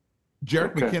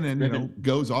 Jerick McKinnon,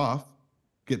 goes off,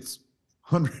 gets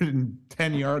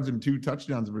 110 yards and 2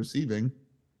 touchdowns of receiving.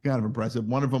 Kind of impressive.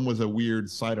 One of them was a weird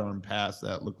sidearm pass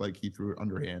that looked like he threw it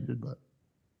underhanded, but.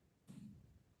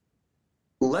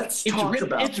 Let's talk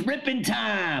about. It's ripping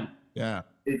time. Yeah.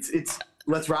 It's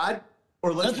let's ride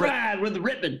or let's ride with the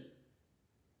ripping.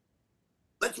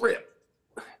 Let's rip.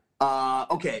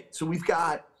 Okay, so we've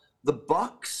got the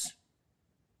Bucs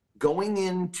going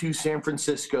into San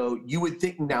Francisco. You would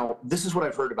think now, this is what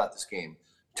I've heard about this game.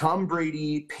 Tom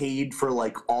Brady paid for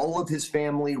like all of his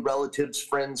family, relatives,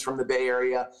 friends from the Bay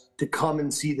Area to come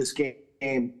and see this game.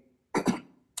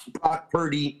 Brock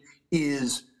Purdy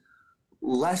is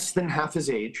less than half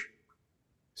his age.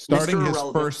 Starting his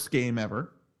first game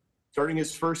ever. Starting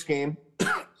his first game.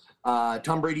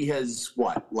 Tom Brady has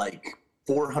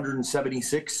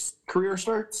 476 career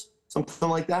starts? Something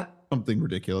like that? Something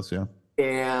ridiculous, yeah.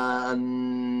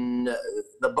 And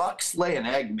the Bucs lay an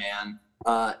egg, man.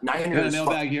 Niners. Got a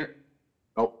mailbag here.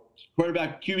 Oh.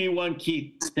 Quarterback QB1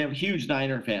 Keith. They're a huge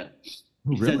Niner fan.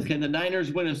 He Really? says, can the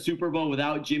Niners win a Super Bowl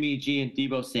without Jimmy G and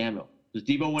Deebo Samuel? Because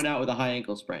Deebo went out with a high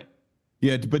ankle sprain.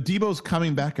 Yeah, but Debo's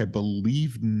coming back, I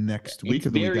believe, next week. It's or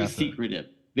the week very after. secretive.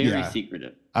 Very Yeah.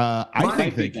 secretive. I Might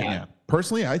think be they can. bad.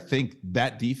 Personally, I think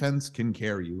that defense can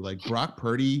carry you. Like Brock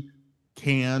Purdy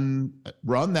can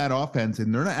run that offense,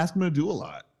 and they're not asking him to do a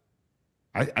lot.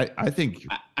 I think.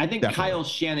 I think Definitely. Kyle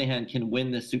Shanahan can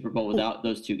win the Super Bowl without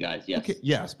those two guys. Yes. Okay,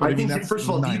 yes, but I I mean, think that's first of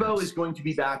all, the Debo Niners. is going to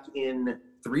be back in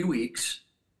 3 weeks.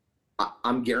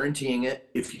 I'm guaranteeing it.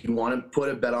 If you want to put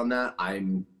a bet on that,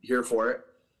 I'm here for it.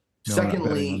 No, I'm not betting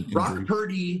Secondly, on Brock injuries.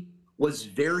 Purdy was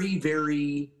very,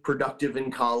 very productive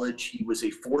in college. He was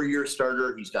a 4-year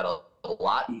starter. He's got a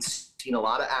lot. He's seen a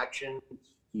lot of action.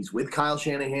 He's with Kyle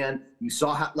Shanahan. You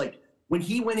saw how, like, when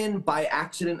he went in by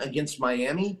accident against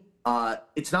Miami,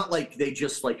 it's not like they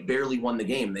just like barely won the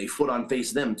game. They foot on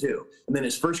face them too. And then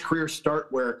his first career start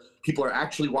where people are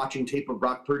actually watching tape of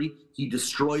Brock Purdy, he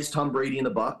destroys Tom Brady and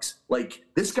the Bucs. Like,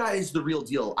 this guy is the real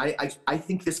deal. I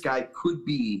think this guy could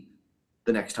be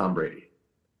the next Tom Brady.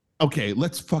 Okay,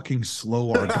 let's fucking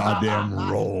slow our goddamn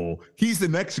roll. He's the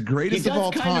next He greatest of all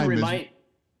does kind of time. remind.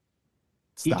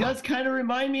 He Stop. does kind of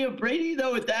remind me of Brady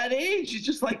though. At that age, he's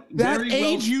just like That very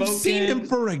age, you've seen him well-spoken.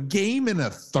 for a game and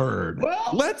a third. Well,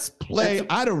 Let's play,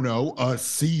 that's I don't know, a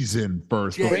season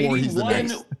first Yeah, before Brady he's the won.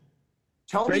 next.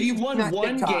 Tell me Brady you've won seen that one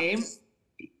TikTok. game.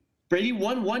 Brady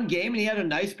won one game and he had a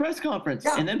nice press conference.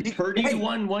 Yeah, And then Purdy hey,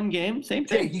 won one game. Same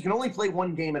Jay, thing. he can only play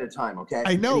one game at a time, okay?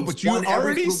 I know, And he's but you won every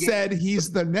already single game. said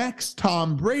he's the next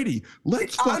Tom Brady.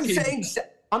 Let's I'm fucking. saying,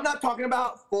 I'm not talking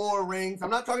about 4 rings. I'm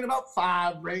not talking about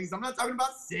 5 rings. I'm not talking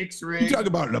about 6 rings. You talk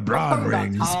about I'm LeBron talking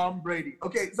rings. about Tom Brady.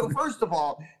 Okay, so first of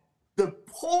all, the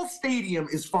whole stadium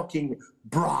is fucking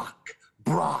Brock.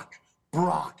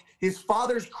 His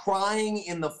father's crying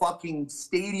in the fucking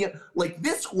stadium. Like,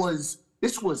 this was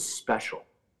special,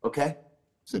 okay?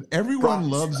 Listen, everyone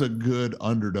Brock. loves a good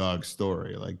underdog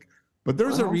story. Like, but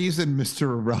there's a Well- reason Mr.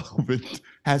 Irrelevant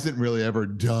hasn't really ever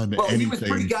done Well, anything. he was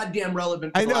pretty goddamn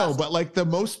relevant. For I the know, last- but like the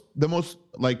most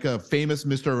like famous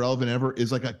Mr. Irrelevant ever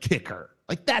is like a kicker.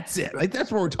 Like that's it. Like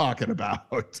that's what we're talking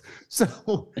about.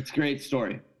 So It's a great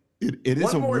story. it is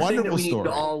One a more thing that wonderful we need story.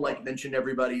 to all like mention to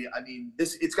everybody. I mean,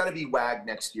 it's got to be WAG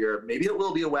next year. Maybe it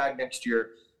will be a WAG next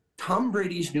year. Tom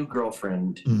Brady's new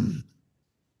girlfriend Mm.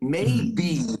 may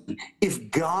be,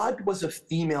 if God was a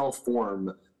female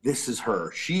form, this is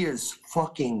her. She is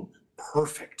fucking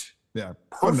perfect. Yeah,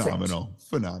 Perfect.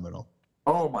 phenomenal.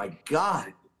 Oh my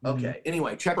God. Okay.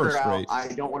 Anyway, check First her out. rate. I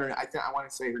don't want to. I want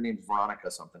to say her name's Veronica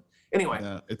something. Anyway.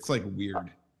 Yeah, it's like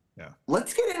weird.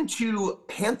 Let's get into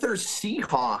Panthers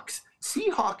Seahawks.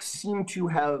 Seahawks seem to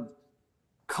have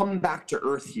come back to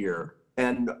earth here.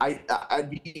 And I'd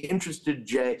be interested,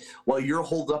 Jay, while you're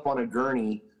holed up on a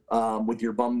gurney with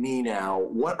your bum knee now,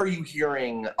 what are you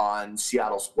hearing on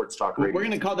Seattle Sports Talk Radio? We're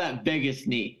going to call that Vegas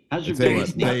knee. How's your I'll tell you Vegas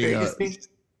what, knee? Vegas knee?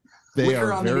 They Liquor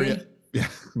are on the very knee? yeah,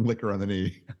 liquor on the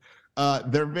knee.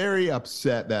 They're very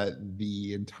upset that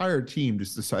the entire team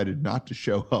just decided not to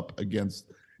show up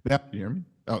against. Now, can you hear me?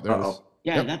 Oh, there it is. Uh-oh.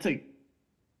 Yeah, Yep. that's a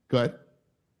Go ahead.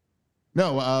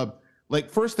 No, like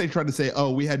first they tried to say,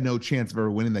 "Oh, we had no chance of ever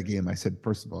winning that game." I said,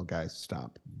 first of all, guys,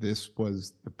 stop. This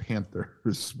was the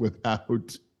Panthers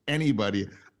without anybody.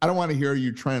 I don't want to hear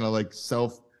you trying to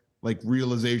like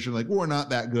realization, like we're not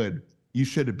that good. You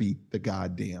should have beat the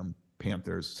goddamn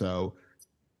Panthers. So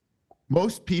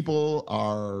most people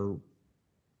are,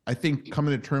 I think,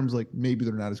 coming to terms like maybe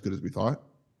they're not as good as we thought.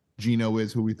 Geno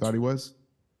is who we thought he was.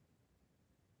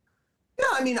 Yeah,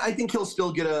 I mean, I think he'll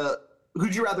still get a.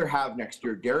 Who'd you rather have next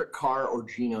year, Derek Carr or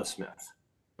Geno Smith?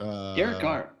 Derek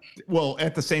Carr. Well,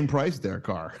 at the same price, Derek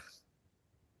Carr.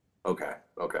 Okay.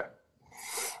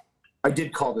 I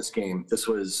did call this game. This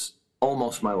was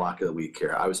almost my lock of the week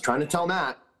here. I was trying to tell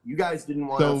Matt, you guys didn't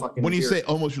want to So fucking when you hear say it.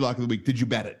 almost your lock of the week, did you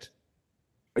bet it?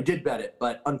 I did bet it,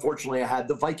 but unfortunately I had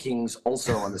the Vikings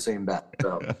also on the same bet.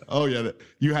 So Oh yeah,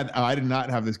 you had. I did not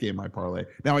have this game in my parlay.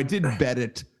 Now I did bet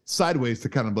it sideways to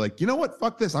kind of be like, you know what,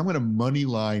 fuck this. I'm going to money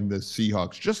line the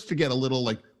Seahawks just to get a little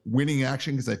like winning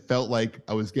action because I felt like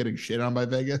I was getting shit on by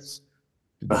Vegas.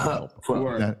 Did not help. You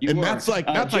were. Yeah. You And were. that's like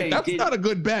Jay, that's did- not a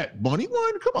good bet. Money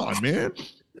line, come on, man.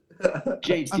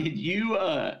 Jay, did you?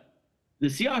 The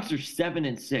Seahawks are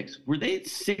 7-6. Were they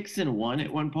 6-1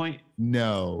 at one point?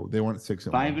 No, they weren't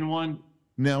 6-1. 5-1.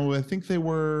 No, I think they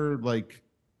were like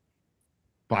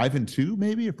 5-2,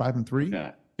 maybe, or 5-3.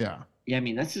 Yeah. Yeah. Yeah, I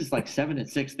mean that's just like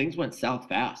 7-6. Things went south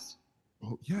fast.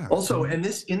 Oh, yeah. also, and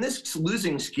in this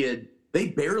losing skid, they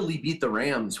barely beat the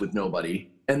Rams with nobody,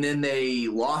 and then they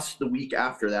lost the week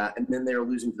after that, and then they were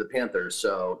losing to the Panthers.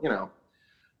 So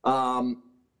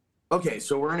Okay,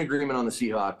 so we're in agreement on the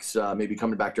Seahawks maybe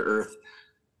coming back to earth.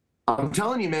 I'm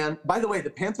telling you, man. By the way, the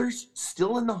Panthers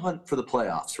still in the hunt for the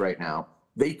playoffs right now.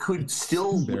 They could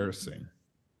still. Embarrassing.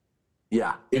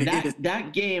 Yeah,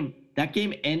 that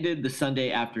game ended the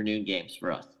Sunday afternoon games for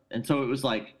us, and so it was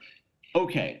like,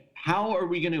 okay, how are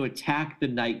we going to attack the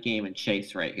night game and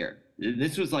chase right here?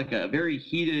 This was like a very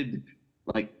heated,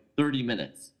 30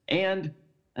 minutes, and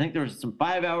I think there was some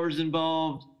 5 hours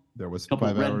involved. There was a couple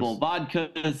 5 Red hours. Bull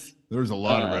vodkas. There was a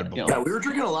lot of Red Bull. Yeah, we were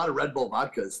drinking a lot of Red Bull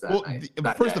vodkas that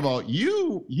night. First of all,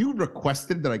 you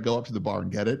requested that I go up to the bar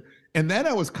and get it. And then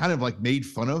I was kind of made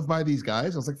fun of by these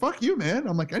guys. I was like, fuck you, man.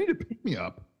 I'm like, I need to pick me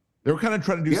up. They were kind of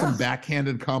trying to do some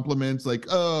backhanded compliments. Like,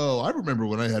 oh, I remember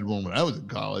when I had one when I was in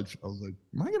college. I was like,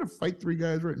 am I going to fight 3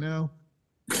 guys right now?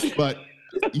 But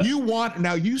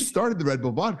you started the Red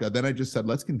Bull vodka. Then I just said,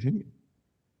 let's continue.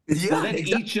 Yeah, well, then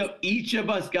each of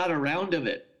us got a round of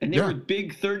it, and they were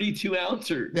big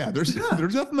 32-ouncer. Yeah, there's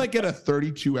nothing like get a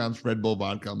 32-ounce Red Bull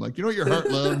vodka. I'm like, you know what your heart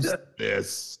loves?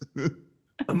 This.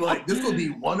 I'm like, this will be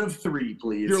 1 of 3,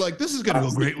 please. You're like, this is gonna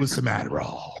go great with some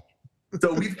Adderall.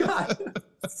 So we've got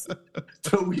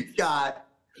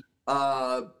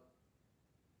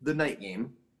the night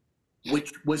game,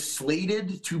 which was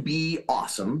slated to be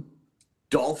awesome.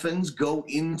 Dolphins go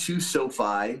into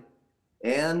SoFi,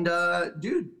 and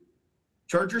dude,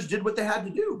 Chargers did what they had to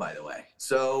do, by the way.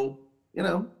 So,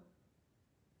 Now,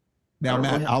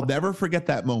 Matt, I'll never forget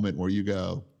that moment where you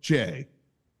go, Jay,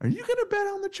 are you going to bet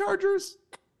on the Chargers?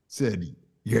 Said,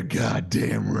 you're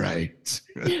goddamn right.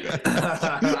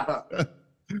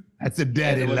 That's a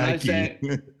daddy like you.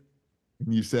 And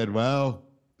you said, well,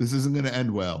 this isn't going to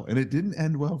end well. And it didn't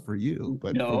end well for you.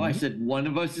 But no, I said one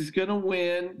of us is going to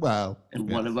win. Wow. And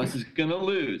one of us is going to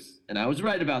lose. And I was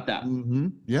right about that. Mm-hmm.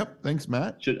 Yep. Thanks,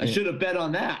 Matt. I should have bet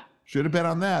on that. Should have bet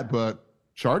on that. But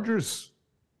Chargers,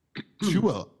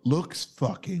 Tua looks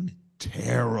fucking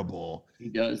terrible. He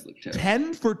does look terrible.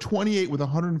 10 for 28 with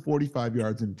 145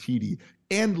 yards in TD.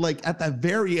 And at the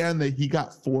very end, that he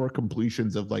got 4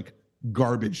 completions of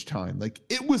garbage time.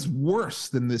 It was worse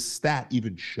than this stat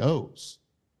even shows.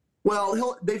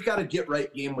 Well, they've got a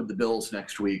get-right game with the Bills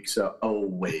next week. So,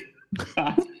 wait.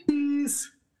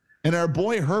 Please. And our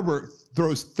boy Herbert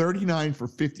throws 39 for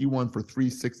 51 for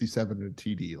 367 and a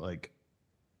TD.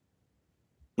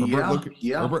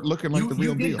 Herbert looking like the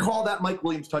real deal. You did call that Mike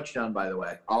Williams touchdown, by the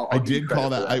way. I did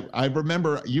call that. I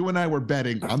remember you and I were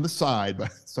betting on the side.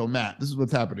 So, Matt, this is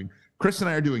what's happening. Chris and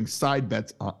I are doing side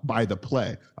bets by the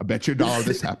play. I bet you $1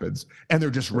 this happens. And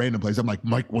they're just random plays. I'm like,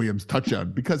 Mike Williams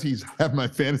touchdown because he's have my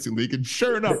fantasy league. And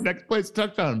sure enough, next play's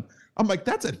touchdown. I'm like,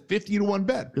 that's a 50-1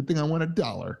 bet. Good thing I won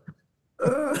 $1.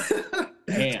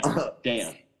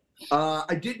 Damn.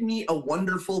 I did meet a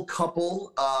wonderful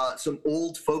couple, some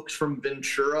old folks from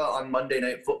Ventura on Monday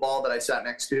Night Football that I sat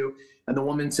next to. And the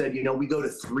woman said, we go to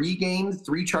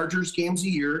 3 Chargers games a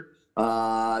year.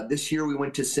 This year we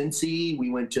went to Cincy,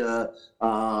 we went to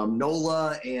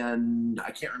NOLA, and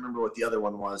I can't remember what the other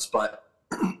one was, but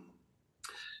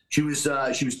she was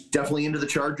definitely into the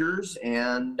Chargers,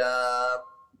 and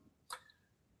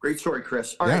great story,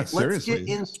 Chris. All right, let's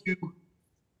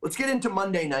get into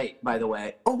Monday night, by the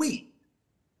way. Oh wait,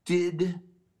 did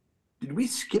we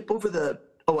skip over the?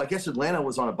 Oh, I guess Atlanta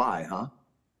was on a bye, huh?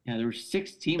 Yeah, there were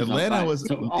 6 teams. Atlanta was.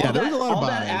 So there was a lot of buys. All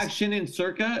that action in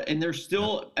Circa, and there's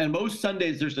still, and most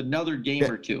Sundays there's another game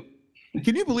or 2.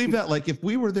 Can you believe that? If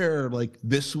we were there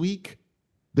this week,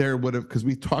 there would have, because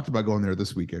we talked about going there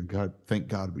this weekend. God, thank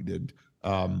God we did.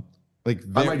 We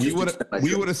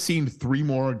would have seen 3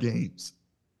 more games.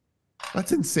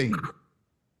 That's insane.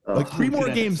 3 more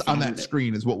games on that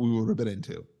screen is what we would have been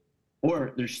into.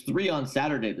 Or there's 3 on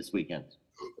Saturday this weekend.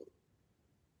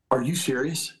 Are you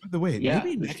serious? By the way,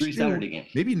 maybe next year, Saturday games.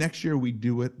 Maybe next year we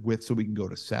do it so we can go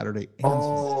to Saturday.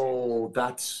 And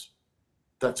that's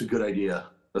a good idea.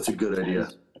 That's a good idea.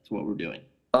 That's what we're doing.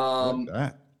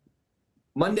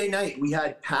 Monday night we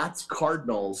had Pats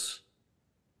Cardinals.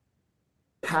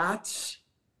 Pats.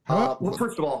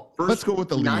 First of all, let's go with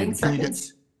the 9 lead.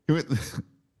 seconds.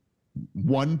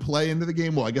 One play into the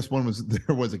game. Well, I guess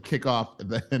there was a kickoff, and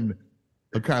then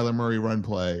a Kyler Murray run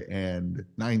play, and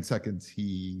 9 seconds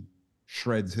he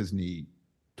shreds his knee,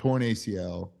 torn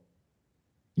ACL.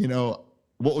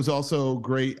 What was also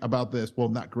great about this? Well,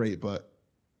 not great, but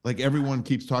everyone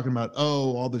keeps talking about,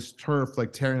 all this turf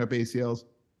tearing up ACLs.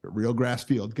 Real grass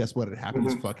field. Guess what? It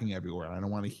happens fucking everywhere. I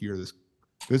don't want to hear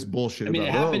this bullshit. I mean,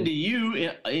 it happened to you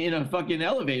in a fucking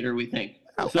elevator. We think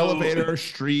elevator,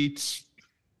 street,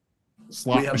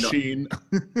 slot machine.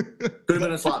 Could have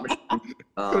been a slot machine.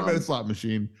 Could have been a slot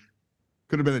machine.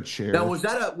 Could have been a chair. Now, was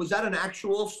that an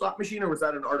actual slot machine or was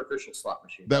that an artificial slot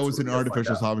machine? That was an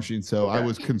artificial slot machine, so Okay. I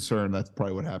was concerned that's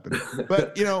probably what happened.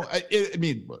 But, you know, I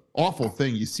mean, awful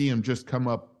thing. You see him just come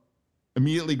up,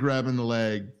 immediately grabbing the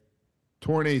leg,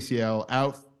 torn ACL,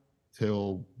 out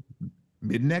till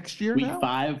mid next year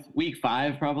now? Week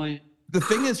five, probably. The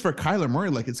thing is for Kyler Murray,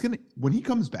 like when he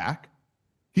comes back,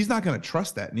 he's not going to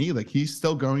trust that knee. Like he's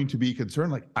still going to be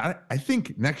concerned. Like I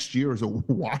think next year is a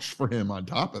wash for him on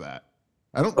top of that.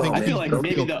 I don't think. I feel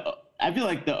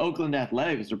like the Oakland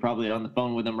Athletics are probably on the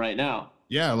phone with him right now.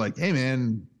 Yeah, like, hey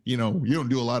man, you know, you don't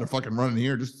do a lot of fucking running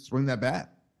here. Just swing that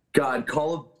bat. God,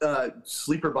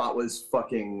 Sleeperbot was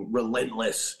fucking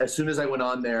relentless. As soon as I went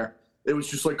on there, it was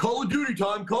just like Call of Duty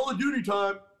time.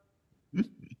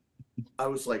 I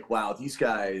was like, wow, these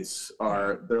guys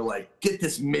they're like, get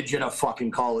this midget a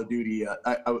fucking Call of Duty.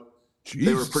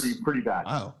 They were pretty bad.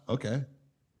 Wow. Okay.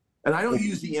 And I don't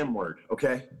use the M word.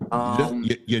 Okay.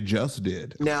 You just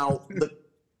did. Now,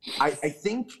 I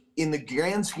think in the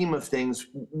grand scheme of things,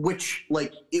 which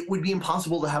like it would be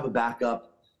impossible to have a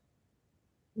backup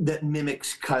that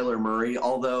mimics Kyler Murray,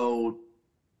 although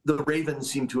the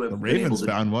Ravens seem to have the Ravens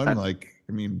found one. Like,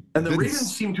 I mean, and the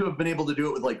Ravens seem to have been able to do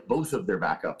it with like both of their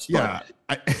backups. Yeah,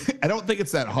 I don't think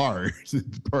it's that hard.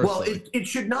 Personally. Well, it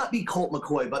should not be Colt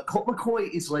McCoy, but Colt McCoy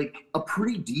is like a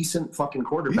pretty decent fucking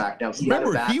quarterback. Now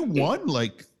he won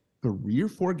like 3 or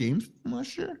 4 games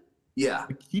last year. Yeah,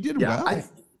 like, he did well.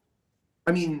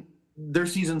 I mean, their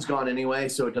season's gone anyway,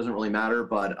 so it doesn't really matter.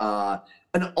 But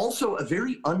and also a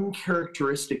very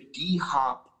uncharacteristic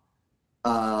D-Hop.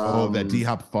 That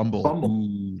D-Hop fumble.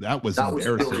 Ooh, that was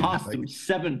embarrassing. Cost him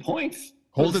 7 points.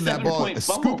 Holding that ball, a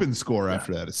scoop and score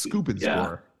after that. A scoop and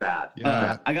score. Bad.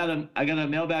 Yeah. I got a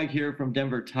mailbag here from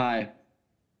Denver Ty,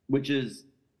 which is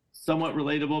somewhat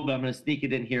relatable, but I'm going to sneak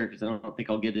it in here because I don't think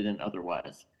I'll get it in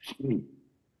otherwise.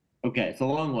 Okay, it's a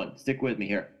long one. Stick with me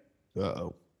here.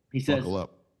 Uh-oh. He says, buckle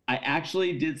up. I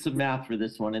actually did some math for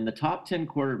this one. In the top 10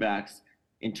 quarterbacks,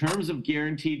 in terms of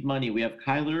guaranteed money, we have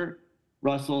Kyler,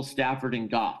 Russell, Stafford, and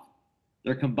Goff.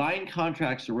 Their combined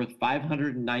contracts are worth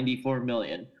 $594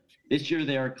 million. This year,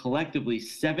 they are collectively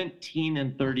 17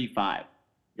 and 35.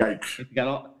 Yikes! You got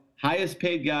all highest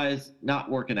paid guys not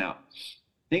working out.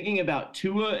 Thinking about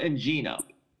Tua and Geno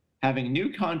having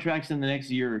new contracts in the next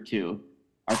year or two,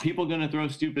 are people going to throw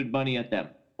stupid money at them,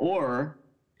 or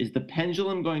is the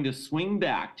pendulum going to swing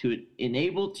back to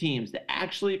enable teams to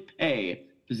actually pay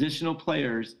positional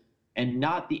players and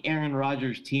not the Aaron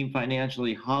Rodgers team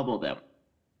financially hobble them?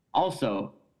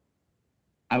 Also,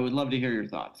 I would love to hear your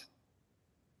thoughts.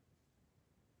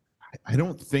 I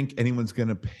don't think anyone's going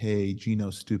to pay Geno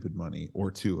stupid money or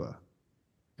Tua.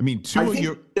 I mean,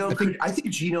 Tua, I think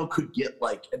Geno could get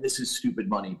like, and this is stupid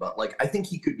money, but like, I think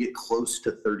he could get close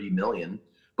to $30 million.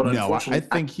 But no, I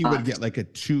think he would get like a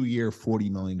 2-year,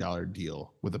 $40 million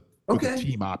deal with a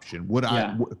team option. For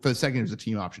the second year, it's a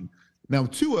team option. Now,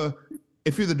 Tua,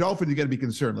 if you're the Dolphins, you got to be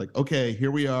concerned. Like, okay,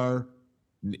 here we are.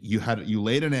 You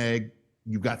laid an egg.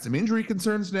 You've got some injury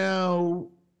concerns now.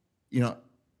 You know,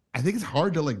 I think it's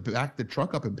hard to like back the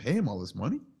truck up and pay him all this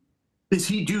money. Does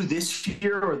he do this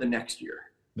year or the next year?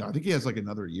 No, I think he has like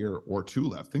another year or 2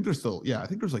 left. I think there's still, I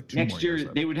think there's like 2 more years. Next year,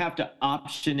 left. They would have to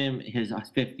option him his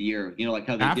 5th year. You know, like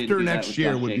how they did. After next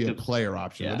year would be a player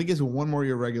option. Yeah. I think it's a 1 more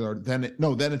year regular. Then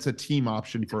it's a team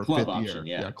option for a 5th option,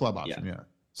 year. Yeah, club option. Yeah.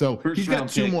 So First he's got round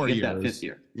 2 pick, more get years. That 5th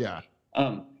year. Yeah.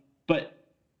 But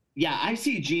yeah, I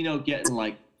see Geno getting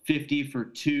like 50 for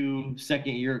 2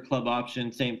 second-year club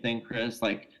option. Same thing, Chris.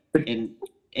 Like, and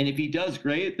if he does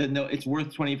great, then it's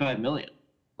worth $25 million.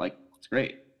 Like, it's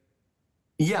great.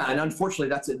 Yeah, and unfortunately,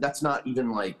 that's not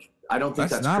even like, I don't think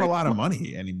that's not a lot of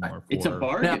money anymore. It's a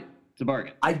bargain. Now, it's a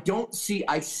bargain.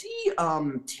 I see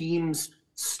teams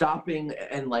stopping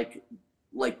and like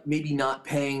maybe not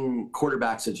paying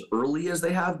quarterbacks as early as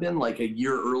they have been, like a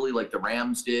year early, like the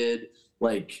Rams did,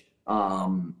 like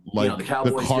the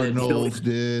Cowboys the Cardinals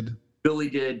did. Billy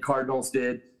did, Cardinals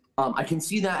did. I can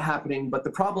see that happening, but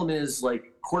the problem is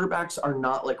like quarterbacks are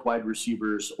not like wide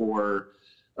receivers or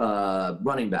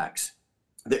running backs.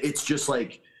 It's just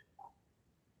like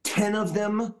 10 of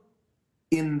them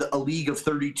in a league of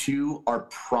 32 are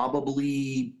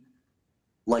probably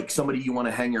like somebody you want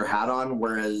to hang your hat on,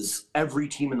 whereas every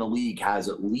team in the league has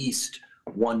at least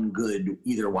one good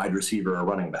either wide receiver or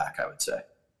running back, I would say.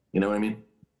 You know what I mean?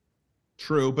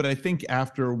 True, but I think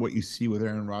after what you see with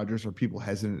Aaron Rodgers, are people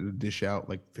hesitant to dish out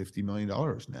like $50 million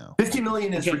now? $50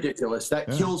 million is ridiculous. That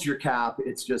kills your cap.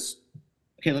 It's just...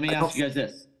 Okay, let me ask you guys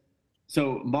this.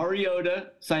 So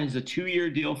Mariota signs a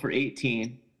 2-year deal for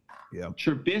 18. Yeah.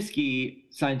 Trubisky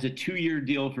signs a 2-year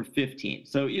deal for 15.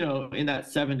 So, in that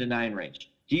 7 to 9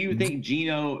 range. Do you think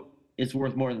Geno is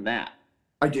worth more than that?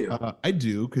 I do. I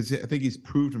do, because I think he's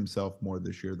proved himself more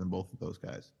this year than both of those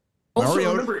guys.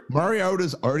 Also,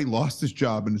 Mariota's already lost his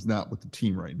job and is not with the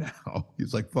team right now.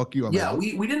 He's like, fuck you. I'm out.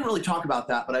 we didn't really talk about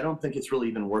that, but I don't think it's really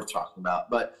even worth talking about.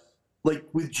 But like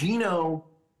with Geno,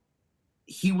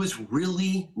 he was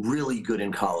really, really good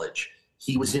in college.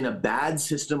 He was in a bad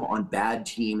system on bad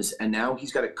teams, and now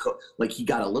he's got he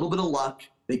got a little bit of luck.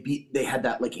 They had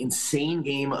that like insane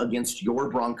game against your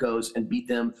Broncos and beat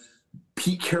them.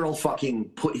 Pete Carroll fucking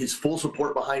put his full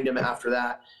support behind him after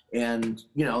that. And,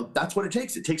 that's what it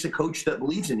takes. It takes a coach that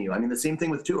believes in you. I mean, the same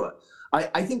thing with Tua.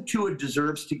 I think Tua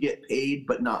deserves to get paid,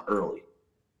 but not early.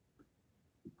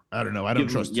 I don't know. I don't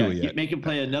trust Tua yet. Make him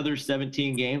play another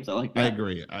 17 games. I like that. I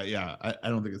agree. I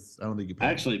don't think you pay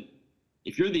him. Actually,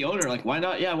 if you're the owner, like, why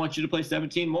not? Yeah, I want you to play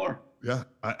 17 more. Yeah,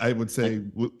 I would say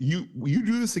you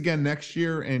do this again next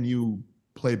year and you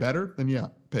play better, then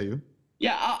pay you.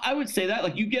 Yeah, I would say that.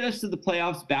 Like, you get us to the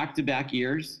playoffs back-to-back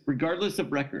years, regardless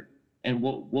of record, and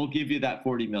we'll give you that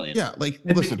 $40 million. Yeah, like,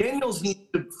 and listen. McDaniels needs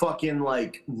to fucking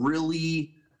like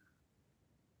really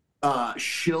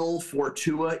shill for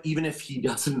Tua, even if he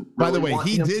doesn't. Really By the way, want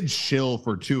he him. did shill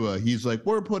for Tua. He's like,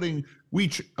 did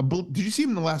you see him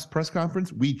in the last press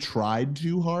conference? We tried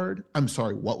too hard. I'm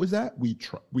sorry, what was that?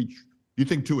 You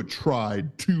think Tua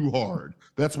tried too hard?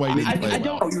 That's why he didn't play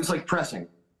well. Oh, he was like pressing.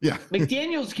 Yeah.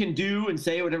 McDaniels can do and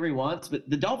say whatever he wants, but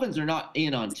the Dolphins are not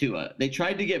in on Tua. They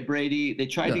tried to get Brady. They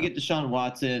tried to get Deshaun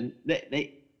Watson.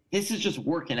 This is just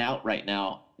working out right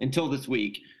now until this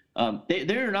week.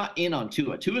 They're not in on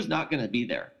Tua. Tua's not going to be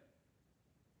there.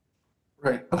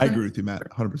 Right. Okay. I agree with you, Matt,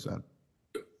 100%.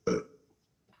 All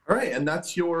right, and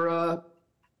that's your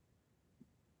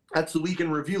that's the week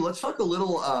in review. Let's talk a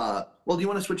little. Do you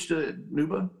want to switch to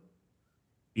Nuba?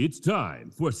 It's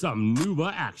time for some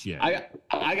Nuba action.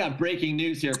 I got breaking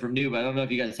news here from Nuba. I don't know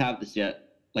if you guys have this yet.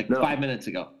 Like 5 minutes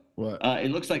ago. What?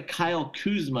 It looks like Kyle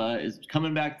Kuzma is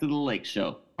coming back to the Lake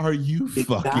Show. Are you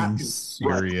fucking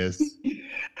serious?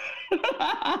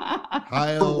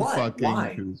 Kyle fucking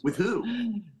Why? Kuzma. With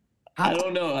who? I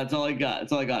don't know. That's all I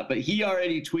got. But he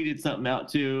already tweeted something out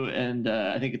too, and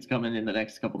I think it's coming in the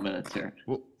next couple minutes here.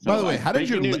 Well, by the way, how did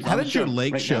your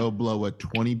Lake right Show now. blow a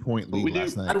 20-point lead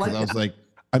last night? I like Because I was like,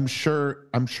 I'm sure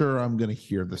I'm going to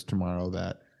hear this tomorrow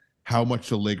that how much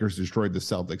the Lakers destroyed the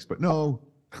Celtics, but no,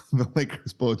 the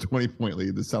Lakers blow a 20-point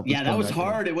lead. The Celtics. Yeah, that was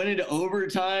hard. It went into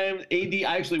overtime. I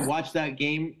actually watched that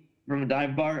game from a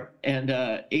dive bar, and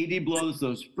AD blows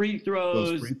those free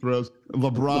throws.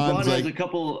 LeBron has a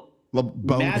couple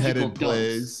boneheaded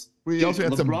plays. We also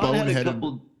had some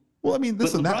boneheaded. Well, I mean,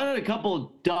 LeBron had a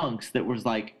couple dunks that was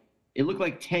like, it looked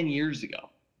like 10 years ago.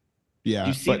 Yeah. Did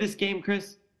you see this game,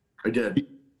 Chris? I did.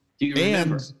 Do you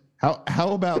remember? And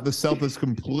how about the Celtics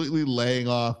completely laying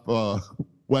off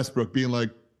Westbrook, being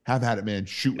like, have at it, man.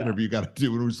 Shoot whatever you got to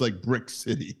do. And it was like Brick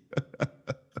City.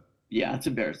 Yeah, it's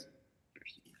embarrassing.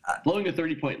 Blowing a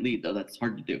 30-point lead, though, that's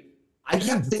hard to do. I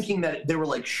kept thinking that they were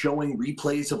like showing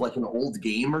replays of like an old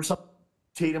game or something.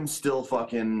 Tatum's still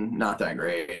fucking not that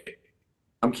great.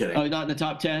 I'm kidding. Oh, not in the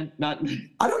top 10? I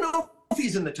don't know if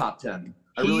he's in the top 10.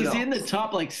 He's in the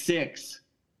top like 6.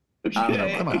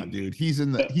 Okay. Come on, dude. He's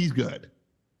good.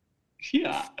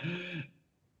 Yeah.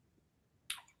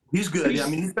 He's good. I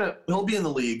mean, he'll be in the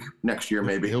league next year,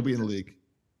 maybe. He'll be in the league.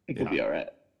 I think he'll be all right.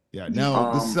 Yeah.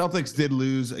 Now, the Celtics did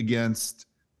lose against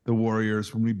the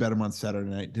Warriors when we bet them on Saturday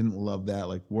night. Didn't love that.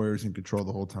 Like, Warriors in control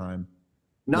the whole time.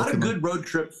 Not a good road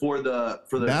trip for the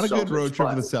not Celtics, a good road trip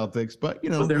for the Celtics, but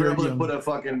but they were able to put a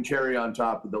fucking cherry on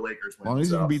top of the Lakers win. As long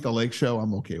as you can beat the Lake Show,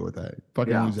 I'm okay with that.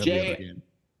 Fucking lose every other game.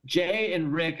 Jay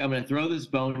and Rick, I'm going to throw this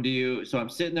bone to you. So I'm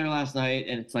sitting there last night,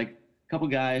 and it's like a couple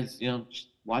guys, just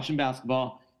watching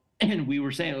basketball, and we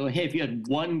were saying, hey, if you had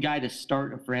one guy to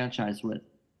start a franchise with,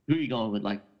 who are you going with?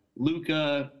 Like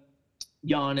Luka,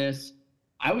 Giannis.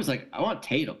 I was like, I want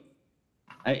Tatum.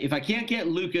 If I can't get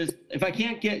Luka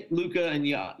and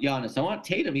Giannis, I want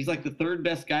Tatum. He's like the third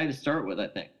best guy to start with, I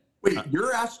think. Wait,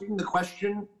 you're asking the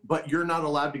question, but you're not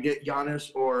allowed to get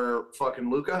Giannis or fucking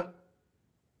Luka?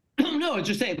 No, it's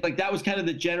just saying, like, that was kind of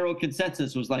the general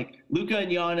consensus was like Luka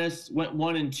and Giannis went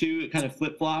 1 and 2, it kind of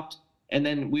flip-flopped, and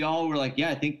then we all were like,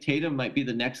 yeah, I think Tatum might be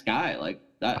the next guy. Like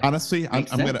that. Honestly, I'm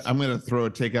gonna throw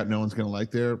a takeout no one's gonna like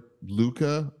there.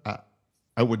 Luka,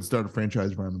 I wouldn't start a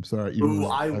franchise around him. Sorry.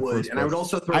 I would. And I would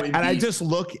also throw Embiid. And I just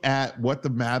look at what the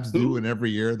Mavs do, and every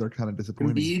year they're kind of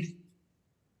disappointing. Embiid?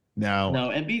 No,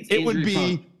 Embiid's it would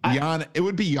be it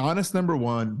would be Giannis number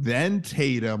 1, then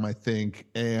Tatum, I think.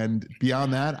 And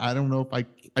beyond that, I don't know if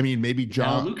I mean maybe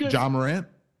Ja Morant.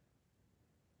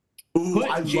 Ooh,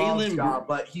 I love Ja,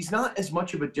 but he's not as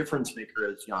much of a difference maker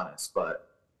as Giannis, but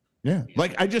Yeah,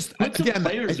 like Put some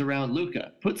players around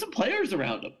Luka. Put some players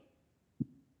around him.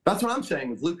 That's what I'm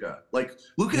saying with Luka. Like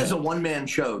Luka is a one-man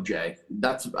show, Jay.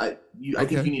 I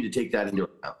think you need to take that into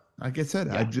account. Like I said,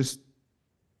 I just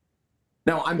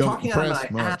now I'm talking out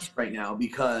of my much. ass right now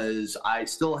because I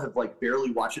still have like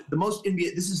barely watched it.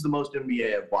 This is the most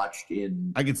NBA I've watched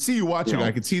in. I could see you watching.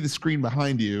 I could see the screen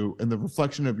behind you and the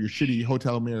reflection of your shitty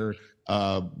hotel mirror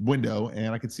window,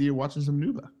 and I could see you watching some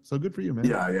Nuba. So good for you, man.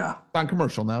 Yeah. It's on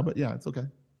commercial now, but yeah, it's okay.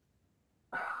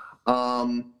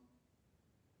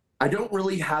 I don't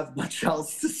really have much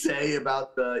else to say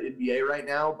about the NBA right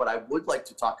now, but I would like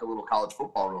to talk a little college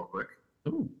football real quick.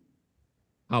 Ooh.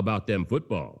 How about them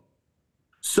football?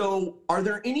 So, are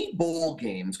there any bowl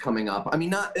games coming up? I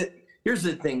mean, here's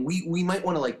the thing. We might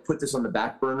want to like put this on the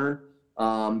back burner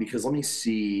because let me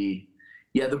see.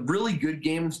 Yeah, the really good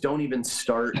games don't even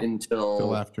start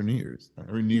until after New Year's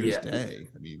or New Year's Day.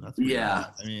 I mean, that's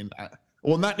I mean,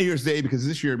 well, not New Year's Day because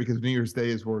New Year's Day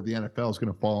is where the NFL is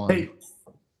going to fall on. Hey,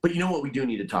 but you know what we do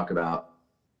need to talk about?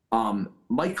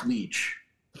 Mike Leach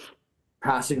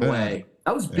passing away.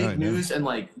 That was big news and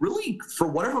like really for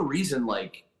whatever reason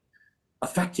like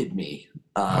affected me.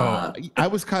 I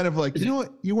was kind of like, you know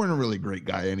what? You weren't a really great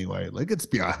guy anyway. Like, let's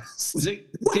be honest.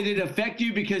 Did it affect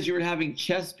you because you were having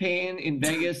chest pain in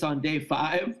Vegas on day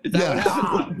 5? Is that what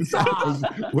happened?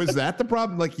 Was that the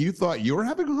problem? Like, you thought you were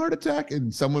having a heart attack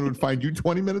and someone would find you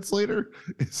 20 minutes later?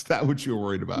 Is that what you were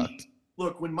worried about?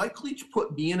 Look, when Mike Leach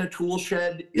put me in a tool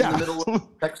shed in the middle of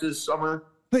Texas summer.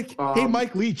 Like, hey,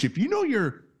 Mike Leach, if you know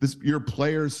your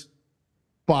player's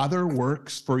father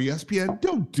works for ESPN,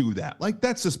 don't do that. Like,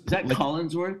 that's just... Is that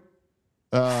Collinsworth?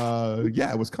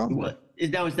 Yeah, it was Collinsworth. What?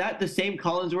 Now, is that the same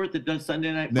Collinsworth that does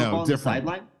Sunday Night Football on the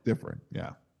sideline? Different, yeah.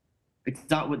 It's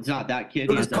not that kid.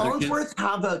 So does Collinsworth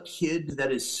have a kid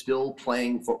that is still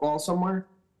playing football somewhere?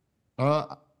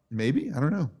 Maybe. I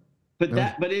don't know. But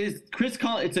it is Chris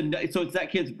Collins. So it's that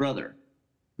kid's brother.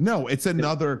 No, it's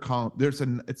another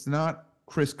it's not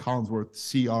Chris Collinsworth,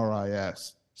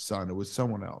 CRIS son. It was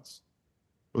someone else.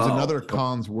 It was another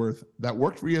Collinsworth that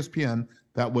worked for ESPN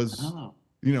that was,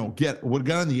 would get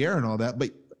on the air and all that.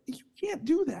 But you can't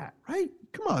do that, right?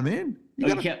 Come on, man.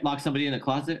 You can't lock somebody in a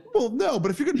closet? Well, no,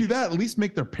 but if you're going to do that, at least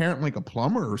make their parent like a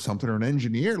plumber or something or an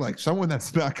engineer, like someone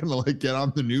that's not going to like get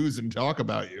on the news and talk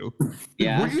about you.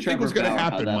 Yeah. What do you think was going to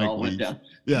happen, Mike Leach?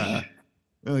 Yeah.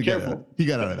 Careful. He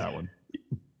got out of that one.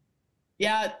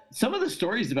 Yeah, some of the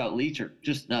stories about Leach are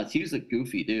just nuts. He was a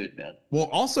goofy dude, man. Well,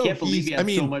 also, can't believe he had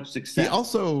so much success. He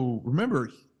also,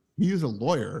 remember, he was a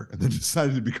lawyer and then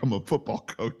decided to become a football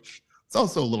coach. It's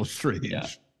also a little strange. Yeah.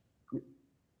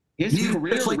 His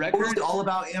career record totally all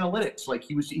about analytics. Like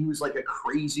he was like a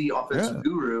crazy offensive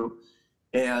guru,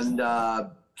 and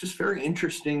just very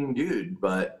interesting dude.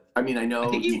 But I mean, I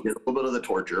know he did a little bit of the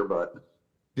torture, but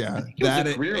yeah,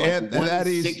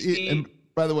 and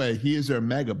by the way, he is a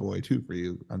mega boy too for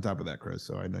you. On top of that, Chris,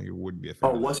 so I know you wouldn't be a fan.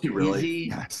 Oh, was he really?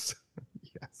 Yes.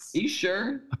 Are you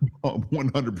sure?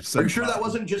 100%. Are you sure that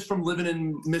wasn't just from living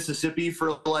in Mississippi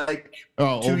for like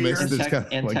 2 years?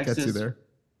 And like Texas. Gets you there.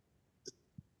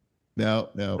 No.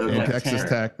 Okay. And Texas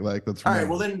Tech, like that's all right.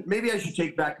 Well, then maybe I should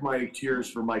take back my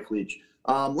tears for Mike Leach.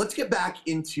 Let's get back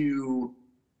into.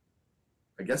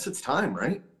 I guess it's time,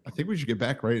 right? I think we should get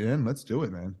back right in. Let's do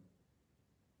it, man.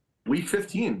 Week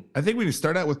 15. I think we should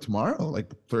start out with tomorrow,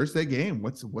 like Thursday game.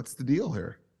 What's the deal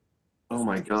here? Oh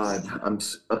my God.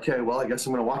 Okay. Well, I guess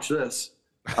I'm gonna watch this.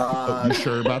 You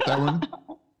sure about that one?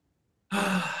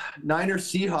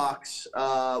 Niners Seahawks.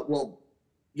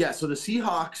 Yeah, so the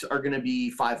Seahawks are going to be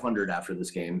 500 after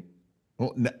this game.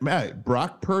 Well,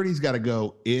 Brock Purdy's got to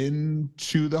go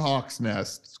into the Hawks'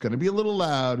 nest. It's going to be a little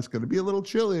loud. It's going to be a little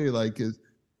chilly. Like,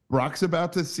 Brock's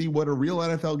about to see what a real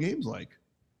NFL game's like.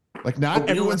 Like, not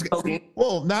everyone's going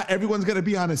to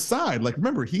be on his side. Like,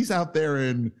 remember, he's out there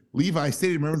in Levi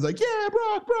Stadium. Everyone's like, yeah,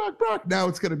 Brock. Now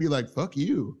it's going to be like, fuck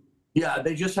you. Yeah,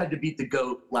 they just had to beat the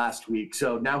GOAT last week,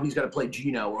 so now he's got to play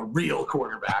Geno, a real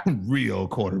quarterback. Real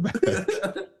quarterback.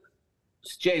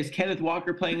 Jay, is Kenneth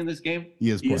Walker playing in this game?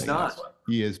 He is playing. He is not. Yes.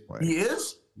 He is playing. He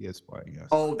is? He is playing, yes.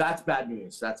 Oh, that's bad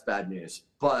news. That's bad news.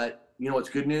 But you know what's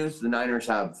good news? The Niners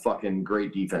have fucking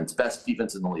great defense. Best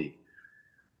defense in the league.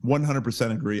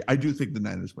 100% agree. I do think the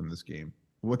Niners win this game.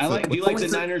 Do you like the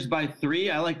Niners by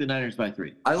 3? I like the Niners by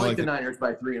 3. I like the Niners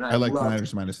by 3, and I like the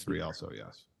Niners -3 also,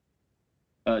 yes.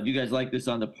 Do you guys like this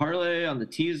on the parlay, on the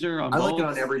teaser, on both? I like it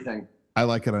on everything. I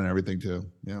like it on everything too.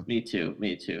 Yeah. Me too.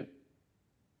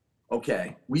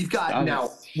 Okay, we've got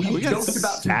we got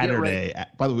Saturday.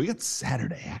 By the way, we got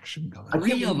Saturday action going.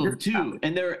 3 of them too,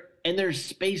 and they're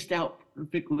spaced out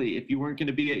perfectly. If you weren't going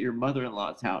to be at your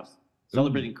mother-in-law's house,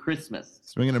 celebrating Christmas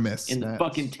Swing and a miss. in the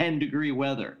fucking 10-degree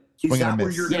weather. Is Swing and that a where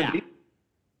miss. you're going to Yeah. be?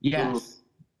 Yes.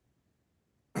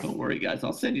 Don't worry, guys.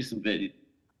 I'll send you some video.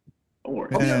 Don't worry.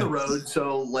 I'll be Yeah. on the road,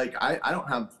 so like I don't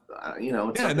have, it's Yeah,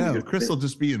 not gonna no. be Chris will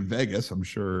just be in Vegas. I'm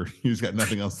sure he's got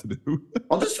nothing else to do.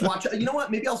 I'll just watch. You know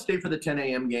what? Maybe I'll stay for the 10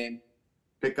 a.m. game,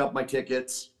 pick up my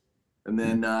tickets, and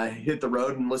then hit the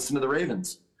road and listen to the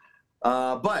Ravens.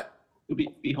 But You'll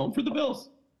be home for the Bills.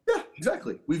 yeah,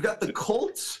 exactly. We've got the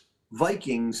Colts,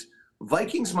 Vikings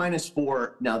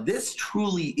 -4. Now this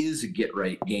truly is a get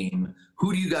right game.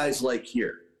 Who do you guys like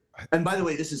here? And by the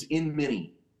way, this is in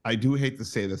mini. I do hate to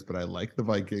say this, but I like the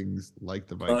Vikings. Like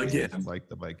the Vikings. Again. Like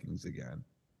the Vikings again.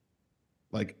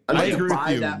 Like I'd I like to agree with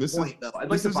buy you. that This point, is though. I'd like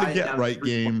this to is buy a it get down to right 3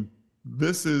 game.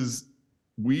 This is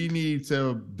we need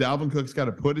to. Dalvin Cook's got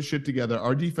to put his shit together.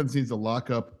 Our defense needs to lock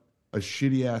up a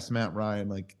shitty ass Matt Ryan.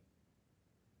 Like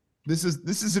this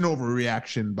is an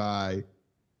overreaction by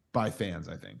fans.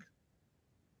 I think.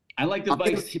 I like the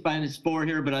Vikes -4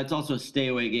 here, but it's also a stay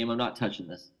away game. I'm not touching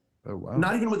this. Oh wow.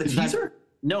 Not even with a Is that- teaser.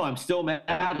 No, I'm still mad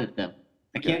at them.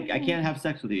 I can't have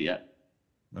sex with you yet.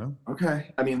 No.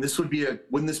 Okay. I mean,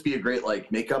 wouldn't this be a great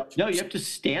like makeup? No, you have to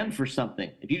stand for something.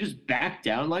 If you just back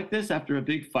down like this after a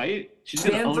big fight, she's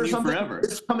gonna Stand own for you something. forever.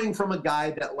 It's coming from a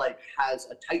guy that like has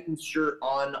a Titans shirt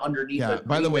on underneath. Yeah. a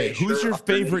By the Green way, Bay who's shirt your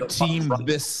underneath favorite a fucking team Bucks.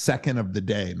 this second of the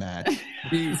day, Matt?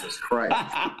 Jesus Christ.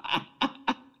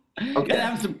 Gotta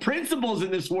have some principles in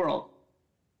this world.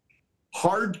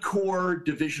 Hardcore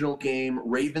divisional game.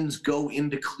 Ravens go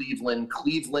into Cleveland.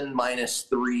 Cleveland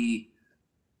 -3.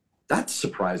 That's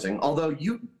surprising. Although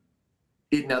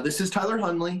now this is Tyler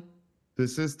Huntley.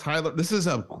 This is Tyler. This is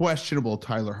a questionable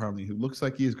Tyler Huntley who looks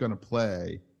like he's going to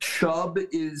play. Chubb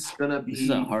is gonna This is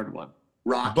be a hard one.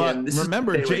 rocking. But This is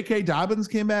remember, the day where- J.K. Dobbins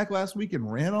came back last week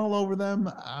and ran all over them.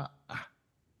 Kind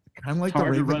of like It's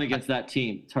hard the to Ravens. run against that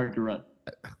team. It's hard to run.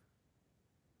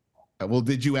 Well,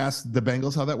 did you ask the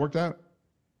Bengals how that worked out?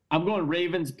 I'm going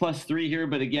Ravens +3 here,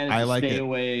 but again, it's I a like stay it.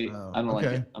 away. Oh, I don't like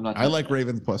okay. it. I'm not. I like touching it.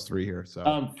 Ravens +3 here.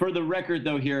 So For the record,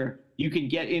 though, here you can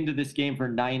get into this game for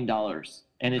 $9,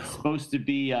 and it's supposed to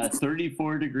be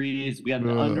 34 degrees. We have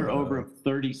an under/over of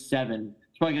 37.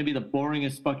 It's probably gonna be the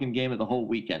boringest fucking game of the whole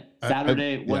weekend.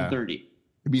 Saturday, yeah. 1:30.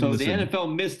 I mean, So listen, the NFL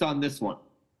missed on this one.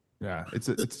 yeah, it's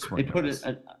a They swing put miss.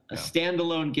 a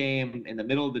standalone game in the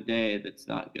middle of the day that's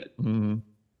not good. Mhm.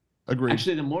 Agreed.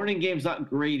 Actually, the morning game's not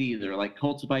great either. Like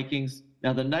Colts Vikings.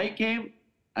 Now the night game,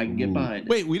 I can get behind.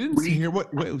 Wait, we didn't hear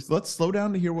what. Wait, let's slow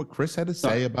down to hear what Chris had to say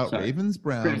Sorry, about sorry. Ravens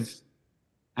Browns. Chris,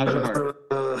 how's your heart?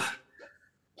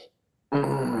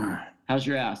 How's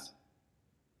your ass?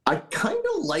 I kind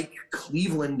of like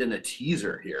Cleveland in a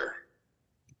teaser here.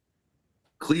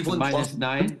 Cleveland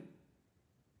 -9.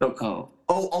 No,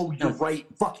 Oh, you're right.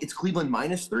 Fuck, it's Cleveland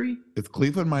 -3. It's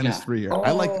Cleveland -3 here. Oh,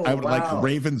 I would wow. like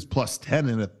Ravens +10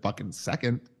 in a fucking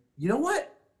second. You know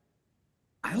what?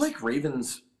 I like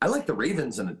Ravens. I like the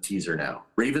Ravens in a teaser now.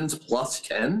 Ravens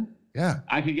 +10. Yeah,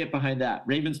 I could get behind that.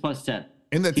 Ravens +10.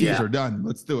 in the Yeah. teaser, done.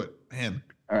 Let's do it, man.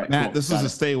 All right, Matt, cool. this Got is a it.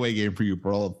 stay away game for you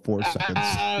for all of 4 seconds.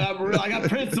 I got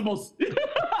principles.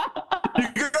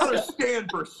 You gotta stand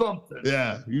for something.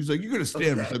 Yeah, he was like, "You're gonna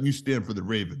stand for Okay. something. You stand for the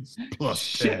Ravens +10."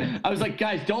 Shit. I was like,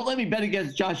 guys, don't let me bet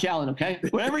against Josh Allen, okay?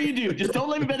 Whatever you do, just don't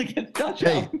let me bet against Josh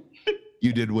Hey, Allen.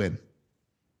 you did win.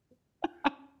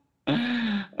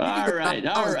 All right.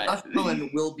 Josh Allen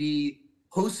will be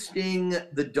hosting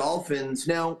the Dolphins.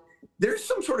 Now, there's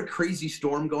some sort of crazy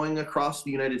storm going across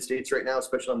the United States right now,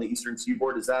 especially on the eastern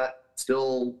seaboard. Is that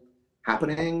still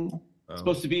happening?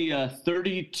 Supposed to be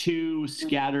 32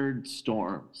 scattered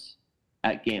storms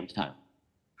at game time.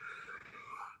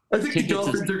 I think the Tickets is-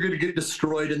 Dolphins are going to get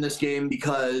destroyed in this game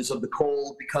because of the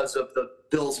cold, because of the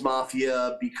Bills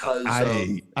Mafia, because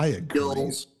I agree.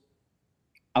 Bills.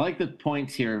 I like the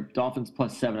points here. Dolphins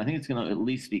 +7. I think it's going to at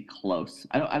least be close.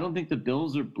 I don't think the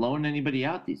Bills are blowing anybody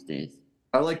out these days.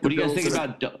 I like the What do you guys Bills. think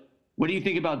about? What do you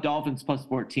think about Dolphins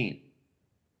 +14?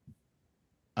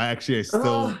 I'd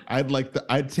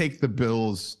take the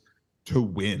Bills to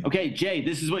win. Okay, Jay,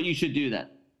 this is what you should do then.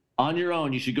 On your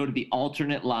own, you should go to the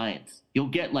alternate lines. You'll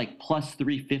get like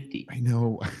 +350. I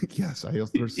know. Yes,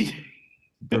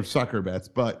 they're sucker bets,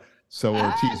 but so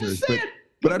are teasers.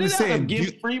 But I'm just saying,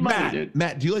 give free money, dude.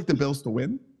 Matt, do you like the Bills to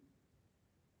win?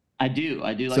 I do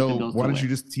like So the Bills. why to don't win. you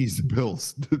just tease the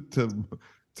Bills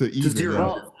to either zero.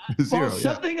 Well, to zero? well,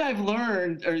 something I've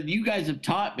learned, or you guys have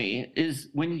taught me, is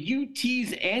when you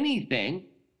tease anything,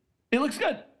 it looks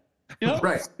good. You know?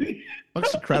 Right.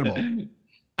 Looks incredible.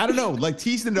 I don't know. Like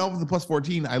teasing the Dolphins the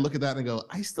 +14, I look at that and I go,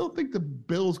 I still think the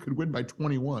Bills could win by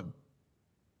 21.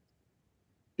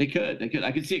 They could.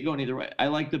 I could see it going either way. I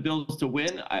like the Bills to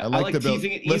win. I like like the Bills.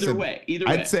 teasing it Listen, either way.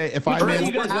 I'd say if I Which way made,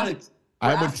 you guys want it?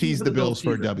 I would asking tease for the the Bills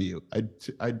for a teaser. W. I'd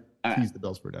All tease right. the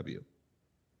Bills for a W.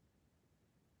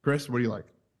 Chris, what do you like?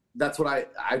 That's what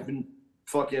I've been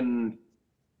fucking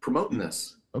promoting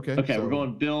this. Okay. Okay, so- we're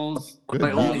going Bills Good.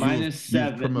 My only-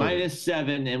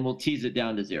 -7, and we'll tease it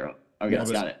down to 0. Okay,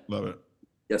 Yes. got it. Love it.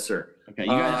 Yes, sir. Okay, you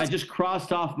guys, Uh, I just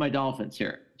crossed off my Dolphins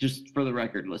here, just for the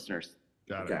record, listeners.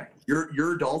 Got it. Okay.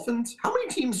 Your Dolphins? How many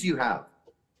teams do you have?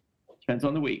 Depends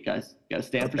on the week, guys. Got to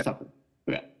stand for Okay. something.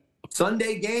 Okay.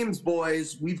 Sunday games,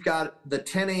 boys. We've got the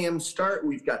 10 a.m. start.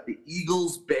 We've got the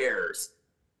Eagles, Bears.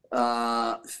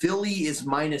 Philly is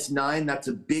 -9. That's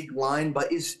a big line,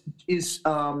 but is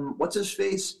what's his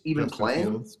face even Justin playing?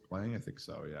 Fields playing? I think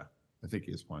so. Yeah, I think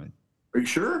he is playing. Are you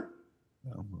sure?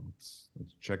 Well, let's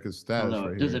check his I don't status know.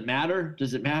 right Does here. it matter?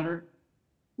 Does it matter?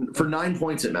 For 9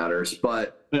 points, it matters.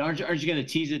 But But aren't you going to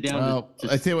tease it down Well,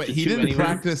 to I tell you what, to he 2 didn't anyway?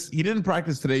 practice. He didn't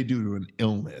practice today due to an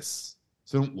illness.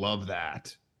 So don't love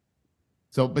that.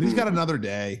 So, but he's got another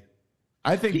day.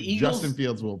 I think The Eagles- Justin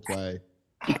Fields will play.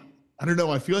 I don't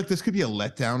know. I feel like this could be a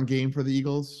letdown game for the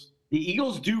Eagles. The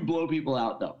Eagles do blow people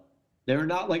out, though. They're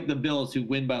not like the Bills who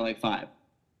win by like 5.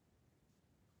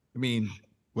 I mean,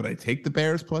 would I take the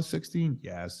Bears +16?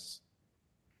 Yes.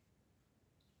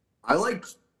 I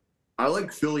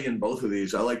like Philly in both of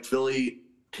these. I like Philly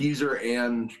teaser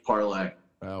and parlay.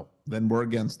 Well, then we're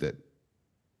against it.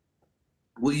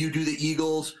 Will you do the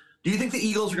Eagles? Do you think the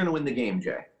Eagles are going to win the game,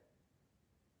 Jay?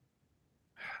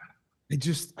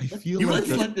 I feel You like let's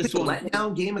want let this a one-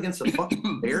 letdown game against the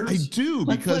fucking Bears? I do Let's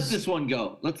let because this one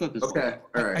go. Let's let this one Okay,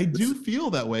 go. all right. I do feel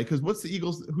that way because what's the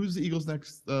Eagles? Who's the Eagles'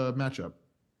 next matchup?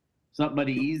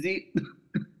 Somebody easy.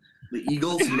 The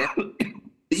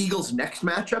Eagles next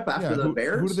matchup after the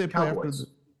Bears. Who do they play Cowboys.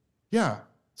 after? Yeah,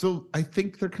 so I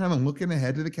think they're kind of looking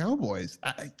ahead to the Cowboys.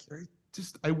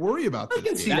 I worry about I this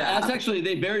can see game. that. That's actually,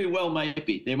 they very well might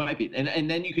be. They might be. And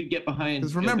then you could get behind.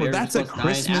 Because you know, remember, Bears that's a +9 at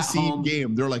Christmas Eve home.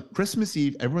 game. They're like Christmas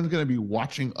Eve. Everyone's gonna be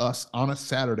watching us on a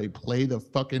Saturday play the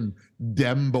fucking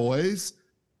Dem Boys.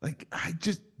 Like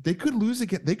they could lose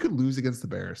again. They could lose against the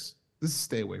Bears. This is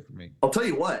stay away from me. I'll tell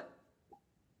you what.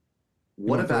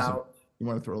 What wanna throw about? You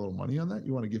want to throw a little money on that?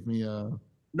 You want to give me a?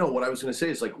 No, what I was going to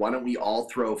say is like, why don't we all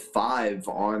throw 5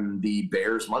 on the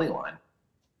Bears money line?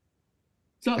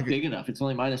 It's not Okay. big enough. It's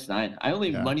only -9. I only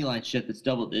Yeah. money line shit that's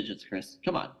double digits, Chris.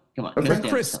 Come on. Okay. Gotta stand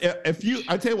Chris, for something. if you,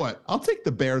 I tell you what, I'll take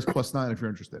the Bears +9 if you're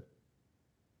interested.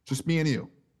 Just me and you.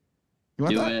 You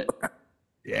want Do that? it.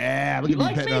 Yeah, look You at me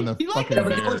like betting me? on the You like fucking Yeah, but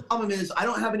the Bears. only problem is I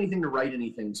don't have anything to write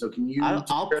anything. So can you?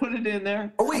 I'll put it in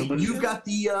there. Oh wait, I'll put it you've in. got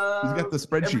the He's got the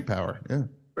spreadsheet every- power. Yeah.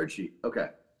 spreadsheet. Okay.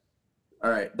 All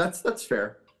right, that's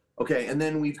fair. Okay, and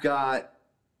then we've got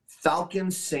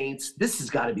Falcons Saints. This has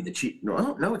got to be the cheap.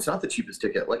 No, it's not the cheapest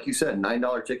ticket. Like you said,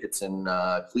 $9 tickets in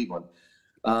Cleveland.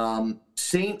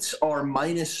 Saints are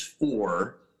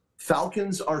 -4.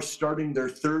 Falcons are starting their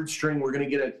third string. We're going to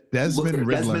get a Desmond look at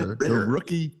Riddler, the Ritter.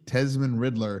 rookie Desmond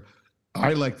Riddler.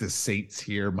 I like the Saints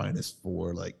here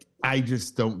 -4. Like, I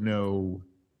just don't know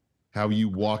how you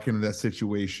walk into that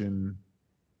situation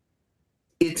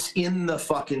It's in the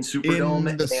fucking in Superdome.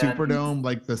 the and Superdome.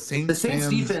 Like the Saints. The Saints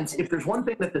fans, defense, if there's one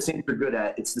thing that the Saints are good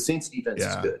at, it's the Saints defense is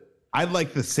Yeah. good. I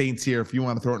like the Saints here. If you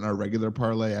want to throw it in our regular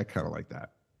parlay, I kind of like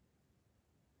that.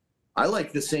 I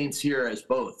like the Saints here as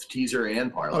both teaser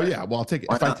and parlay. Oh yeah, well I'll take it.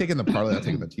 Why If I not? take in the parlay, I'll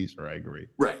take in the teaser. I agree.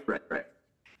 Right.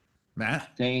 Matt,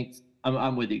 Saints.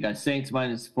 I'm with you guys. Saints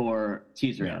 -4.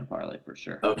 Teaser Yeah. and parlay for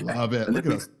sure. Okay. love it. And Look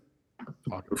then at us.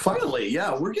 talking. Finally,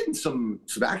 yeah, we're getting some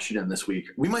action in this week.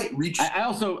 We might reach. I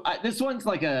also this one's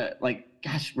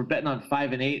gosh, we're betting on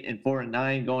 5 and 8 and 4 and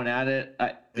 9 going at it.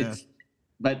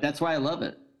 But that's why I love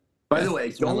it. By the way,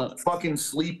 That's what I don't love. fucking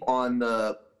sleep on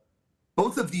the.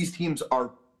 Both of these teams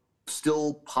are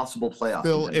still possible playoff.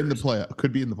 Still in the contenders. playoff.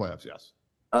 Could be in the playoffs. Yes.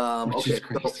 Which Okay. is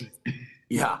crazy.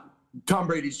 Yeah, Tom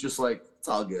Brady's just like, it's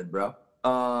all good, bro.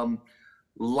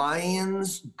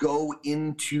 Lions go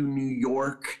into New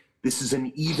York. This is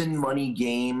an even money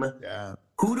game. Yeah.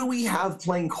 Who do we have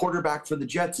playing quarterback for the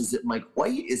Jets? Is it Mike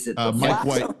White? Is it the Mike Flacco?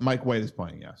 White. Mike White is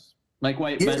playing. Yes. Mike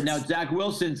White, Yes. but now Zach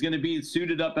Wilson's going to be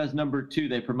suited up as number 2.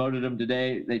 They promoted him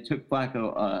today. They took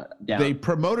Flacco down. They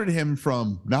promoted him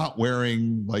from not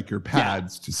wearing like your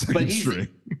pads to second he's- string.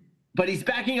 But he's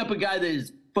backing up a guy that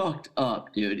is fucked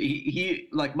up, dude. He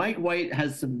like Mike White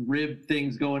has some rib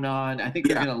things going on. I think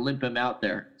they're Yeah. going to limp him out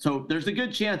there. So there's a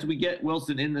good chance we get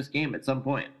Wilson in this game at some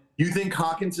point. You think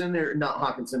Hutchison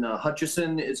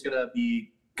is going to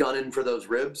be gunning for those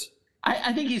ribs?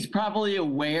 I think he's probably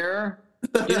aware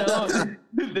You know,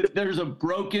 there's a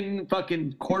broken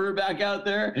fucking quarterback out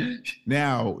there.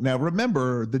 Now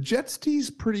remember, the Jets D's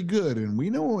pretty good, and we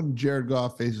know when Jared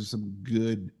Goff faces some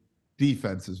good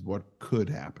defenses, what could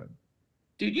happen.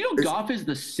 Dude, you know Goff is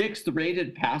the 6th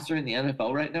rated passer in the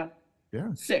NFL right now? Yeah.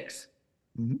 6.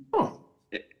 Mm-hmm. Oh.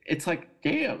 It's like,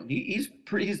 damn, he's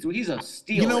a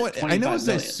steal. You know what? I know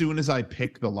as soon as I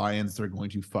pick the Lions, they're going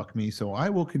to fuck me. So I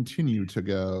will continue to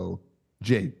go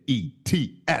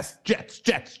Jets,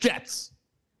 Jets.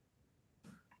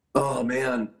 Oh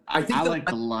man, I think I like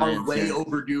the Lions are way here.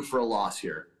 overdue for a loss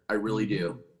here. I really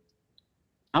do.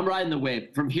 I'm riding the wave.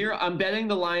 From here, I'm betting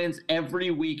the Lions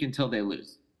every week until they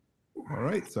lose. All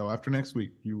right. So after next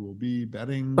week, you will be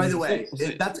betting. By the way,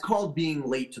 that's called being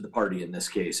late to the party in this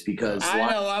case because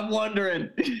I know. I'm wondering.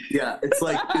 Yeah, it's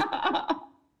like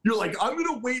you're like, I'm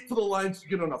gonna wait for the Lions to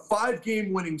get on a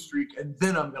 5-game winning streak and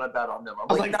then I'm gonna bet on them.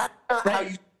 I'm like, that's not how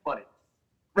you money.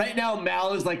 Right now,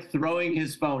 Mal is like throwing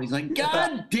his phone. He's like,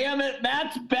 God damn it,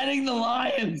 Matt's betting the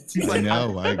Lions. He's I like,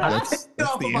 know. That's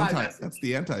off the of my anti. message. That's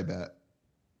the anti bet.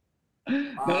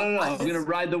 No. I'm gonna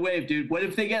ride the wave, dude. What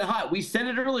if they get hot? We said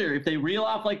it earlier. If they reel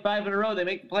off like 5 in a row, they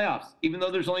make the playoffs, even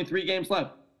though there's only 3 games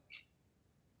left.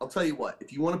 I'll tell you what.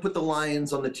 If you want to put the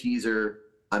Lions on the teaser,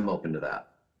 I'm open to that.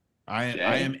 I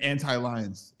am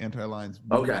anti-Lions. Anti-Lions.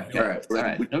 Okay, all right. All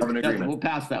right. We have an agreement. We'll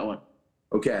pass that one.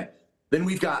 Okay. Then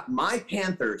we've got my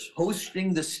Panthers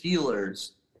hosting the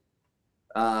Steelers.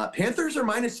 Panthers are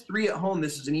 -3 at home.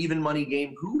 This is an even money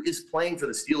game. Who is playing for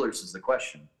the Steelers is the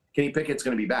question. Kenny Pickett's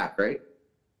going to be back, right?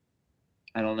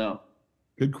 I don't know.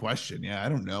 Good question. Yeah, I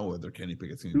don't know whether Kenny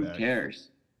Pickett's going to be Who back. cares?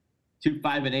 2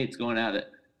 5-8s going at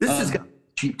it. This is got a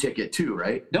cheap ticket too,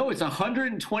 right? No, it's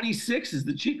 126 is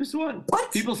the cheapest one.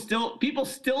 What? People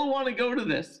still want to go to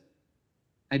this.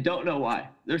 I don't know why.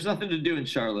 There's nothing to do in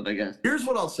Charlotte, I guess. Here's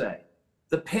what I'll say.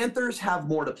 The Panthers have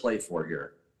more to play for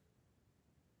here.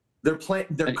 Their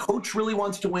coach really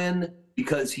wants to win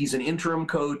because he's an interim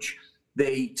coach.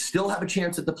 They still have a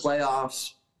chance at the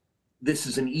playoffs. This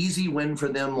is an easy win for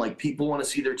them. Like, people want to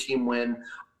see their team win.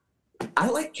 I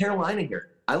like Carolina here.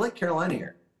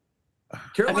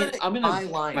 Carolina, I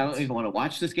don't even want to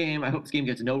watch this game. I hope this game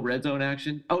gets no red zone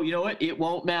action. Oh, you know what? It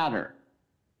won't matter.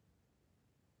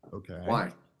 Okay.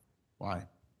 Why? Why? I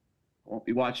won't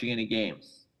be watching any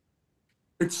games.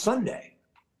 It's Sunday.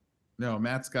 No,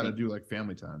 Matt's got to do like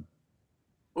family time.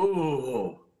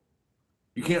 Oh,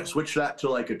 you can't switch that to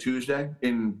like a Tuesday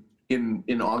in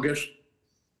August.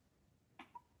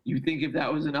 You think if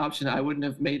that was an option, I wouldn't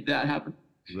have made that happen?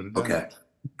 You would've done Okay. it.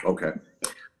 Okay.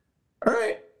 All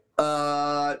right.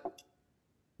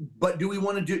 But do we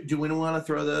want to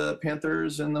throw the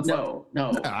Panthers in the No.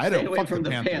 Yeah, I don't. Stay away Fuck from the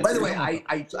the Panthers. By the way,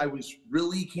 Panthers. I was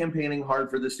really campaigning hard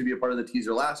for this to be a part of the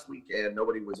teaser last week, and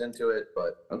nobody was into it.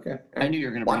 But okay, I knew you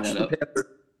were going to bring watch that the up. Panthers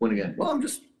win again. Well, I'm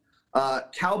just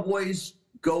Cowboys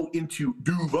go into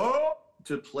Duval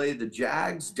to play the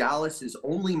Jags. Dallas is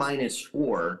only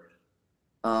 -4.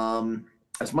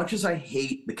 As much as I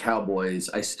hate the Cowboys,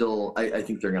 I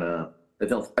think they're gonna.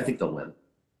 I think they'll win.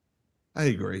 I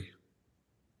agree.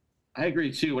 I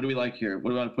agree, too. What do we like here?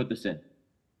 What do we want to put this in?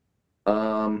 We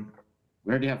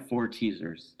already have 4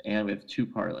 teasers, and we have 2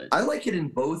 parlays. I like it in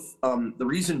both. The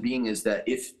reason being is that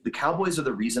if the Cowboys are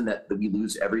the reason that we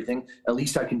lose everything, at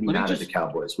least I can be mad at the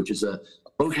Cowboys, which is a Let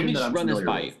motion me that just I'm run this familiar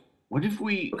by you. with. What if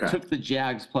we Okay. took the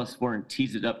Jags +4 and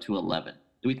teased it up to 11?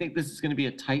 Do we think this is going to be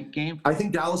a tight game? I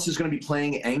think Dallas is going to be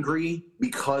playing angry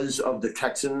because of the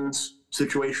Texans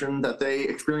situation that they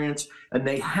experienced, and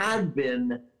they had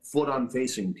been foot-on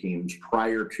facing teams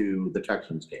prior to the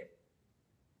Texans game.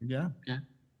 Yeah.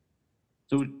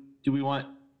 So do we want?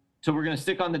 So we're going to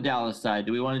stick on the Dallas side.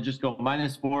 Do we want to just go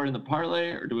 -4 in the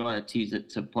parlay, or do we want to tease it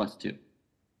to +2?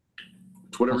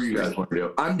 It's whatever you guys want to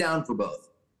do. I'm down for both.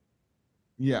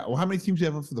 Yeah. Well, how many teams do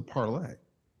you have for the parlay?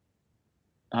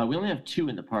 We only have 2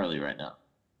 in the parlay right now.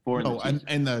 4 in the Oh, teaser.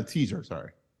 and the teaser.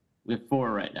 Sorry. We have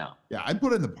 4 right now. Yeah, I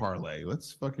put in the parlay.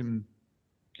 Let's fucking.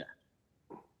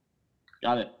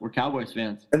 Got it. We're Cowboys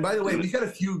fans. And by the way, we've got a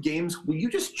few games. Will you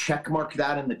just check mark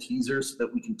that in the teaser so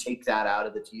that we can take that out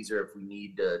of the teaser if we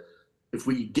need to, if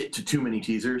we get to too many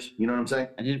teasers? You know what I'm saying?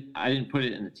 I didn't put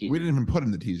it in the teaser. We didn't even put in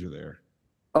the teaser there.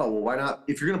 Oh, well, why not?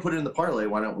 If you're going to put it in the parlay,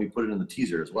 why don't we put it in the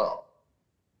teaser as well?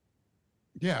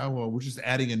 Yeah, well, we're just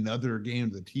adding another game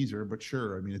to the teaser, but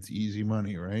sure. I mean, it's easy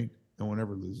money, right? No one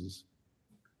ever loses.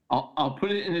 I'll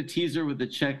put it in a teaser with a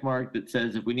check mark that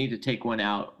says if we need to take one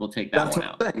out, we'll take that That's one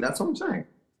what out. I'm saying. That's what I'm saying.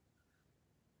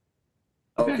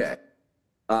 Okay.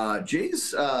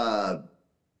 Jay's,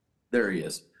 there he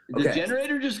is. Did the Okay.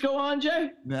 generator just go on,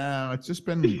 Jay? No, it's just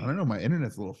been, I don't know, my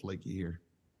internet's a little flaky here.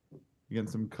 You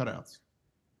getting some cutouts.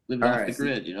 living All off right. the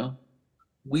grid, you know?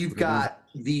 We've got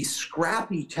the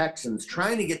scrappy Texans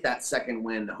trying to get that second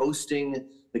win, hosting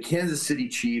the Kansas City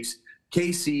Chiefs.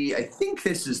 KC, I think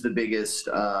this is the biggest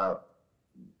Line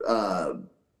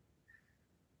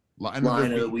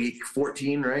line of the week.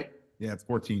 14, right? Yeah, it's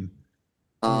 14.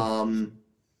 Um,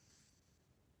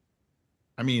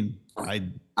 I mean, I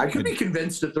could be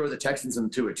convinced to throw the Texans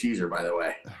into a teaser, by the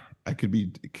way. I could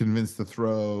be convinced to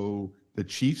throw the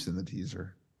Chiefs in the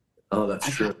teaser. Oh,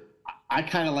 that's true. I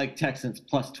kind of like Texans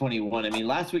plus 21. I mean,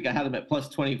 last week I had them at plus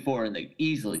 24, and they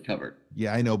easily covered.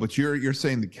 Yeah, I know, but you're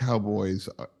saying the Cowboys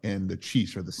and the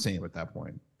Chiefs are the same at that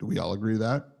point. Do we all agree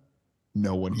that?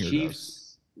 No one here does.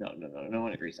 Chiefs? No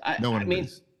one agrees. No one I mean,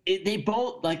 agrees. they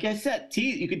both, like I said,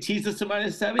 you could tease us to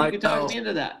 -7. You could talk me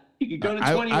into that. You could go to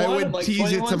 21. I would I'm like, tease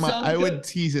it 21 to sounds I would good.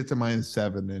 tease it to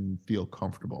 -7 and feel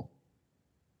comfortable.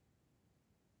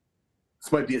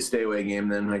 This might be a stay away game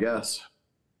then, I guess.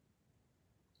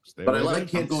 Stay But I away like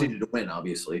then? Kansas City to win,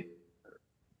 obviously.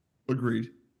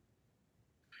 Agreed.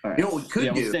 All right. You know what we could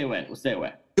yeah, do? We'll stay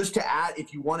away. Just to add,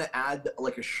 if you want to add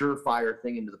like a surefire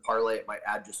thing into the parlay, it might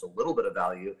add just a little bit of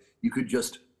value. You could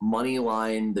just money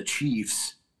line the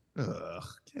Chiefs. Ugh,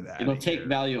 get out It'll of take here.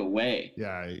 value away.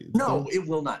 Yeah. No, it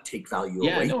will not take value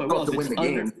Yeah, away. no, You it still will. have to If win the it's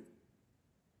under- game.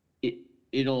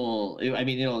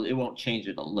 It won't change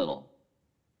it a little.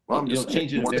 Well, I'm It'll just saying,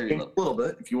 change if you it want to very change little. a little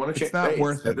bit. If you want to change, It's not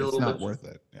worth it. maybe a It's little not bit. worth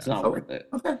it. Yeah. It's not Okay. worth it.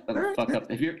 Okay. That'll All right. fuck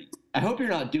up. I hope you're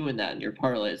not doing that in your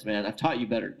parlays, man. I've taught you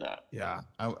better than that. Yeah,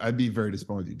 I'd be very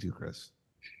disappointed with you too, Chris.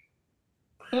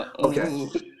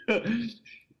 Uh-oh.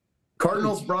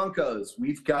 Cardinals Broncos.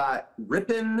 We've got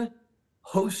Rippin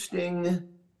hosting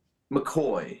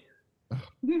McCoy.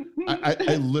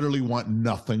 I literally want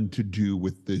nothing to do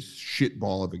with this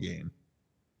shitball of a game.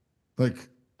 Like,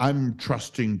 I'm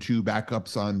trusting two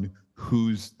backups on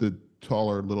who's the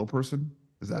taller little person.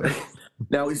 Is that it?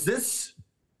 Now, this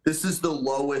is the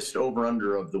lowest over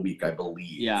under of the week, I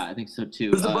believe. Yeah, I think so too.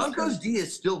 Because the Broncos D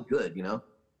is still good, you know.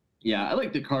 Yeah, I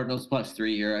like the Cardinals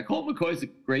 +3 here. Colt McCoy's a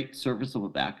great serviceable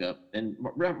backup, and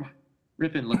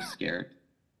Rippin looks scared.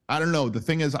 I don't know. The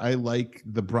thing is, I like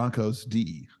the Broncos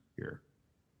D here.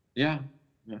 Yeah,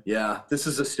 Yeah, this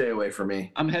is a stay away for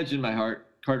me. I'm hedging my heart.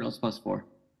 Cardinals +4.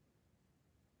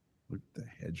 Look at the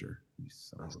hedger. You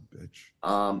son of a bitch.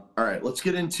 All right, let's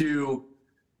get into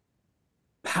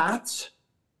Pats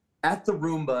at the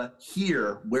Roomba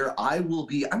here, where I will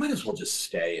be. I might as well just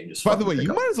stay and just. By the way, pick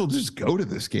you up. might as well just go to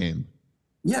this game.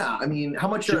 Yeah, I mean, how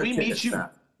much Should are we tickets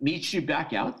at? meet you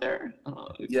back out there?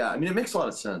 Yeah, I mean, it makes a lot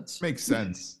of sense. Makes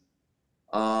sense.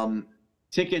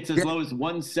 Tickets as Yeah. low as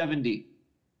 170.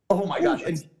 Oh my gosh! Ooh,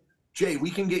 And Jay, we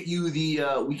can get you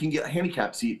we can get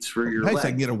handicap seats for your Nice, leg. I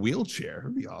can get a wheelchair.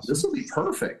 That'd be awesome. This will be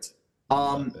perfect.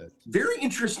 Love it. Very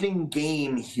interesting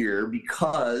game here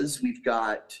because we've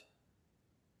got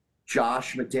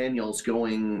Josh McDaniels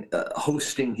going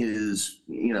hosting his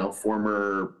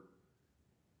former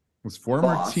Was former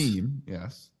boss. team,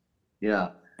 yes.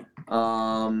 Yeah.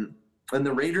 And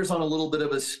the Raiders on a little bit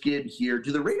of a skid here.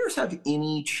 Do the Raiders have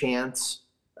any chance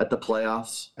at the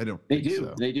playoffs? I don't. They think do.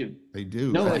 So. They do. They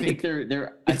do. No, I I think. think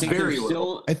they're. I it's think very they're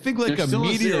still. I think like There's a still a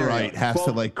meteorite scenario. has to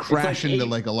Well, like it's crash like into eight-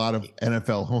 like a lot of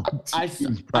NFL home I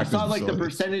teams' saw practice like the facilities.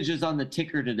 percentages on the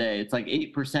ticker today. It's like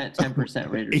 8%, 10%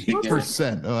 Raiders. could get it.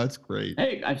 8%. Oh, that's great.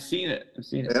 Hey, I've seen it.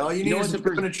 All you need know is what to the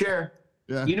put in a chair.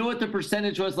 Yeah. You know what the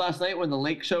percentage was last night when the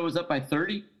Lake Show was up by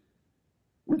 30?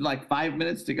 With like 5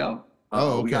 minutes to go.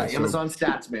 Oh, We got okay, so- Amazon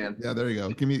stats, man. Yeah, there you go.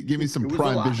 Give me some It was a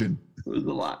prime lot. vision. It was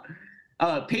a lot.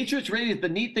 Patriots Raiders. The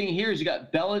neat thing here is you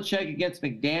got Belichick against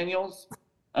McDaniels.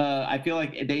 I feel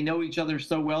like they know each other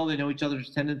so well. They know each other's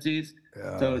tendencies.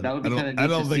 So that would be kind of neat I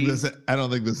don't to think see. I don't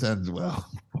think this ends well.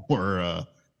 Or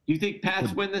You think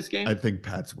Pats win this game? I think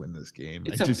Pats win this game.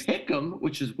 It's I a just pick 'em,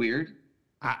 which is weird.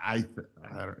 I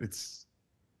don't. It's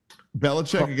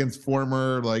Belichick against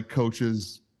former like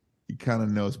coaches. He kind of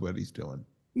knows what he's doing.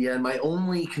 Yeah, and my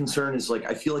only concern is like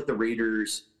I feel like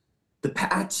the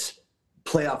Pats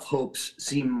playoff hopes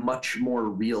seem much more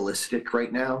realistic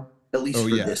right now, at least Oh,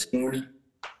 for yeah. this game.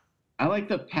 I like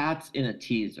the Pats in a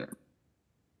teaser.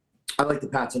 I like the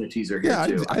Pats in a teaser here Yeah,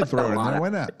 too. I'd throw it in lot there. of- Why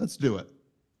not? Let's do it.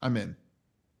 I'm in.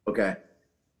 Okay.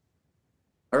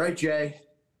 All right, Jay.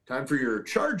 Time for your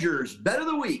Chargers bet of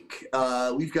the week.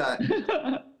 We've got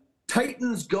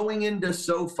Titans going into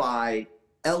SoFi.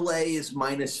 LA is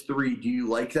 -3. Do you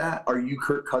like that? Are you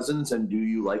Kirk Cousins, and do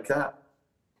you like that?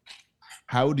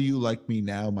 How do you like me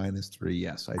now? -3.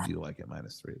 Yes, I do like it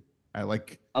 -3. I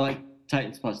like. I like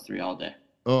Titans +3 all day.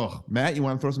 Oh, Matt, you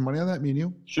want to throw some money on that? Me and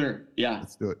you. Sure. Yeah.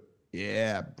 Let's do it.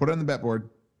 Yeah, put it on the bet board.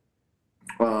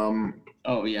 Um,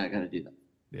 Oh yeah, I gotta do that.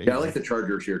 There you yeah, I go. like the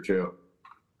Chargers here too.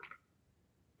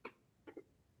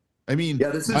 I mean, Yeah,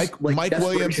 this is Mike like Williams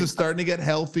desperation. is starting to get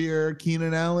healthier.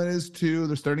 Keenan Allen is too.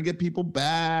 They're starting to get people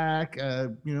back.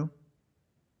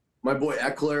 My boy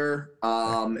Eckler,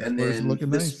 and Eckler's then looking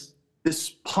nice. This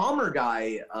Palmer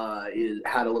guy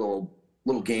had a little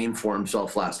game for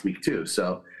himself last week too.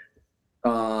 So,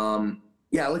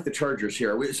 yeah, I like the Chargers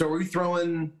here. So are we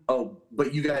throwing? Oh,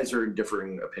 but you guys are in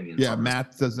differing opinions. Yeah, on this.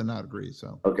 Matt does not agree.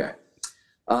 So Okay.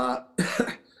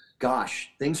 Gosh,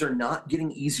 things are not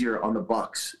getting easier on the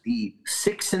Bucks. The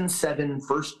 6-7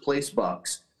 first place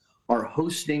Bucks are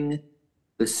hosting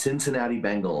the Cincinnati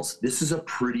Bengals. This is a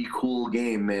pretty cool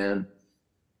game, man.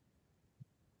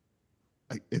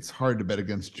 it's hard to bet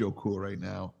against Joe Cool right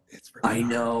now. It's really I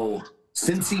hard. know.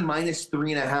 Cincy minus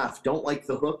 3.5. Don't like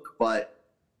the hook, but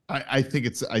I think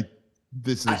it's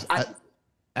this is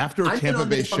after I'm in Tampa on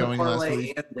Bay this on the showing last parlay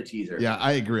week. and the teaser. Yeah,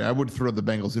 I agree. I would throw the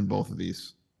Bengals in both of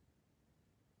these.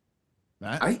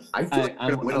 Matt? I feel like I'm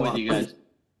we're gonna win a with lot. you guys.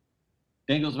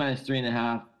 Bengals minus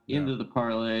 3.5 into the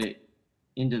parlay,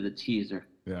 into the teaser.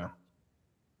 Yeah.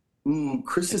 Ooh,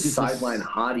 Chris's It's just- sideline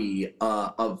hottie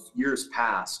of years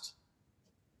past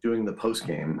doing the post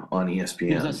game on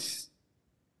ESPN.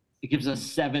 It gives us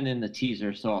 7 in the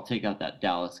teaser, so I'll take out that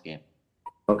Dallas game.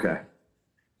 Okay.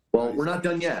 Well, we're not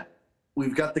done yet.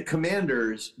 We've got the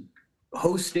Commanders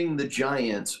hosting the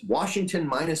Giants. Washington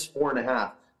minus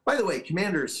 4.5. By the way,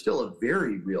 Commanders still a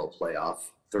very real playoff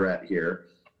threat here.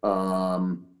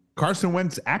 Carson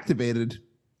Wentz activated.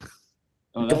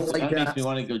 Oh, Don't like that that. makes me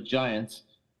want to go Giants.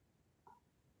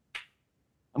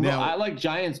 Now- I like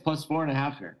Giants plus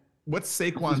 4.5 here. What's This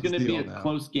is Saquon's going to be deal a now?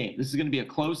 close game. This is going to be a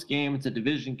close game. It's a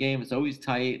division game. It's always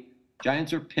tight.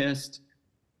 Giants are pissed.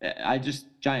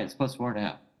 Giants plus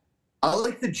 4.5. I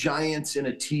like the Giants in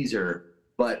a teaser,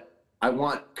 but I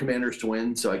want Commanders to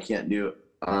win, so I can't do it.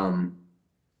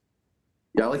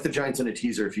 Yeah, I like the Giants in a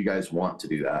teaser if you guys want to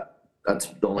do that. That's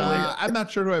the only way. I'm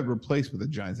not sure who I'd replace with the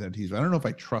Giants and teaser. I don't know if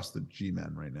I trust the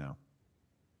G-men right now.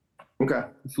 Okay.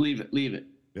 Let's leave it.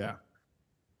 Yeah.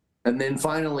 And then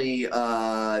finally,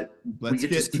 Let's get get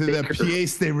to see to the Baker.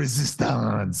 pièce de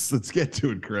résistance. Let's get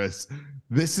to it, Chris.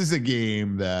 This is a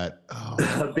game that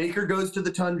Baker goes to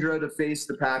the Tundra to face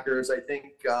the Packers. I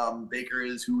think Baker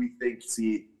is who we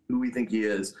think he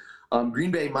is.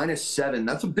 Green Bay minus 7.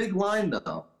 That's a big line,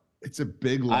 though. it's a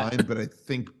big line, but I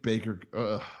think Baker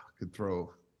could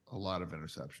throw a lot of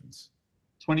interceptions.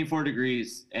 24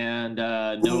 degrees and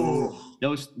Ooh.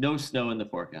 no snow in the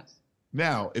forecast.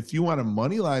 Now, if you want to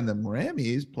money line them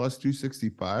Rammies plus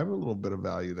 265, a little bit of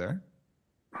value there.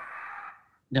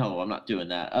 No, I'm not doing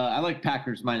that. I like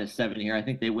Packers minus 7 here. I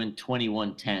think they win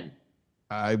 21-10.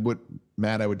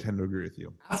 Matt, I would tend to agree with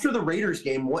you. After the Raiders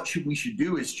game, what we should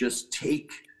do is just take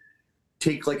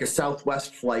like a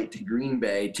Southwest flight to Green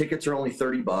Bay. Tickets are only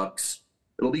 $30.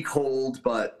 It'll be cold,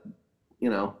 but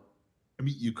I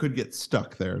mean, you could get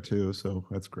stuck there too, so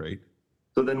that's great.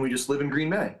 so then we just live in Green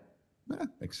Bay.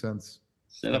 Makes sense.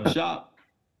 Set up shop.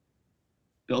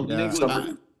 Build an Yeah.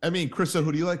 igloo. I mean, Chris, so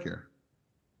who do you like here?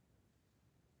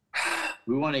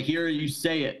 We want to hear you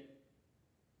say it.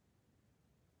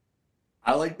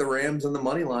 I like the Rams and the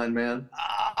money line, man.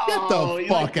 Get the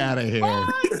fuck out of here.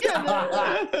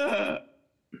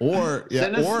 Or do you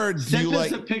send us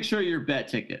like? a picture of your bet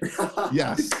ticket?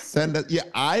 Yes, send it. Yeah,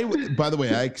 by the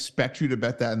way, I expect you to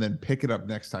bet that and then pick it up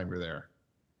next time you're there.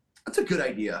 That's a good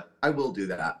idea. I will do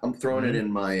that. I'm throwing it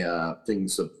in my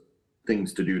things to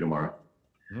do tomorrow.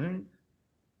 All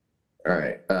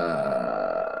right.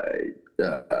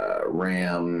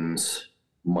 Rams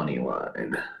money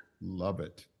line. Love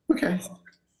it. Okay.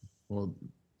 Well,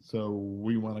 so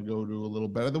we want to go to a little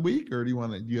bet of the week, or do you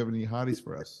have any hotties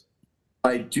for us?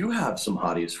 I do have some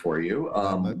hotties for you.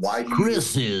 Let's- Why do you?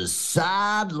 Chris's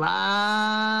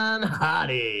sideline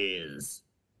hotties.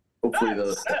 Hopefully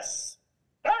those.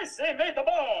 I say make the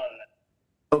ball.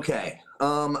 Okay.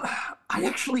 I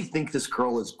actually think this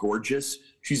girl is gorgeous.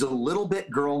 She's a little bit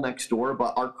girl next door,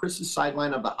 but our Chris's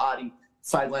sideline of the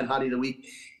sideline hottie of the week.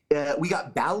 We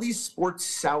got Bally's Sports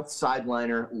South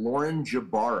sideliner Lauren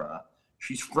Jabara.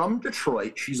 She's from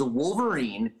Detroit. She's a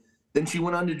Wolverine. Then she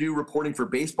went on to do reporting for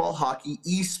baseball, hockey,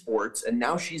 esports, and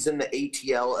now she's in the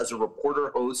ATL as a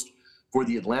reporter host for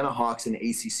the Atlanta Hawks and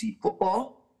ACC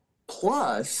football.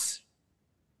 Plus,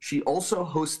 she also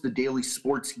hosts the daily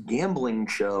sports gambling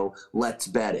show, Let's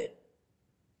Bet It.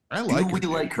 I like Do her. we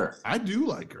like her? I do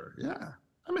like her. Yeah,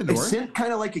 I'm into It her. sent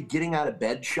kind of like a getting out of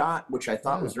bed shot, which I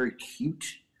thought was very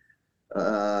cute.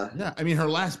 Yeah, I mean, her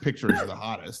last picture is the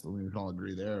hottest. We can all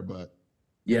agree there, but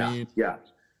Yeah, I mean, yeah.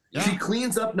 yeah. She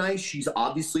cleans up nice. She's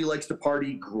obviously likes to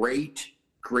party. Great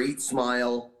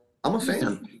smile. I'm a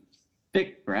fan.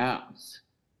 Thick brows.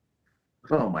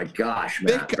 Oh my gosh,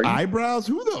 Matt. Thick eyebrows?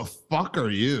 Who the fuck are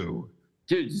you?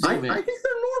 Dude, I zoom in. think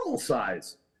they're normal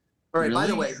size. All right, by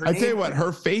the Really? way, I tell you what,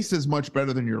 her face is much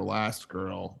better than your last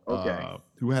girl. Okay.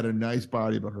 Who had a nice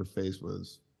body, but her face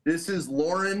was. this is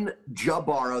Lauren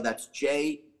Jabara. That's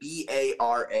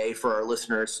Jbara for our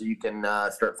listeners, so you can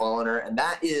start following her. And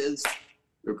that is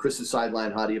your Chris's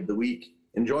Sideline Hottie of the Week.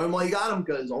 Enjoy them while you got them,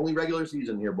 because only regular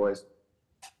season here, boys.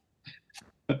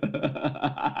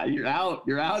 You're out.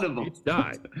 You're out of them. It's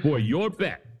time for your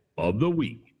bet of the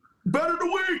week. Bet of the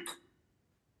week.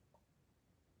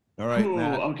 All right, Ooh,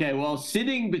 Matt. okay, well,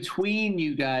 sitting between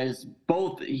you guys,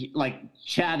 both like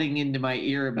chatting into my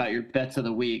ear about your bets of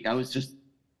the week, I was just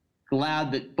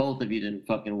glad that both of you didn't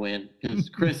fucking win, because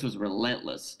Chris was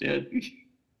relentless, dude.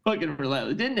 Fucking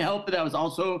relentless. It didn't help that I was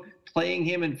also playing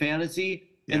him in fantasy,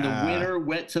 and the Yeah. winner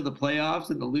went to the playoffs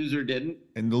and the loser didn't.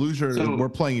 And the loser, So- we're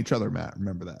playing each other, Matt.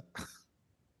 Remember that.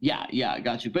 Yeah, I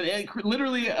got you. But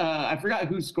literally, I forgot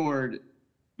who scored,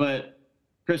 but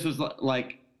Chris was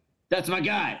like, "That's my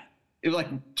guy." It was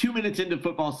like 2 minutes into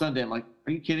Football Sunday. I'm like,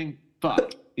 "Are you kidding?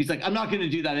 Fuck." He's like, "I'm not going to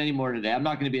do that anymore today. I'm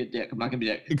not going to be a dick. I'm not going to be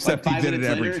a dick." Except Like, he 5 did it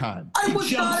minutes every later, time. I He was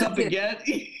jumps not up a dick. again.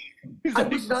 He's I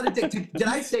like, was not a dick. Did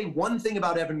I say one thing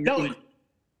about Evan? No.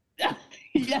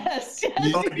 yes.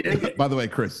 Oh, you did? By the way,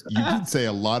 Chris, you did say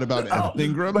a lot about Oh, Evan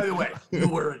Ingram. by the way, you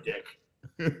were a dick.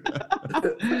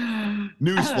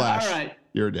 Newsflash. All right.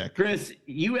 You're a dick. Chris,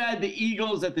 you had the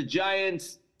Eagles at the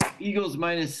Giants. Eagles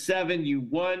 -7. You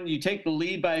won. You take the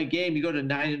lead by a game. You go to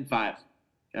 9-5.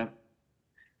 Okay.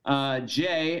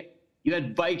 Jay, you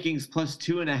had Vikings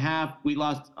 +2.5. We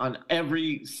lost on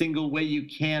every single way you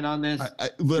can on this. I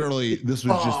literally, this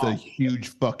was just Oh. a huge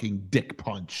fucking dick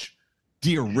punch.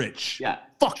 Dear Rich. Yeah.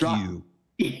 Fuck Drop- you.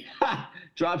 Yeah.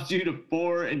 Drops you to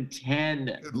 4-10.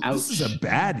 Ouch. This is a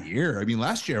bad year. I mean,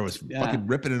 last year I was Yeah. fucking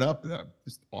ripping it up.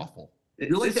 Just awful.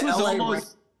 You're like This the was LA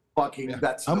almost. Fucking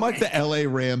that's I'm like the LA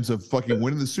Rams of fucking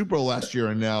winning the Super Bowl last year,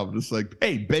 and now I'm just like,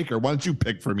 hey, Baker, why don't you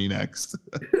pick for me next?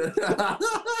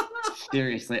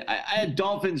 Seriously, I had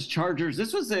Dolphins Chargers.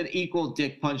 This was an equal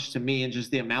dick punch to me, and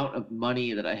just the amount of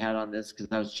money that I had on this because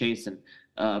I was chasing.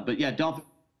 But yeah, Dolphins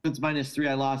 -3.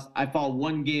 I lost. I fall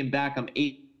one game back. I'm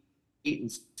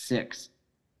 8-6.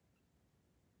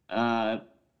 I'll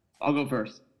go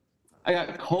first. I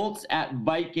got Colts at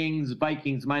Vikings.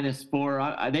 Vikings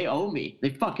 -4. They owe me. They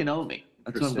fucking owe me.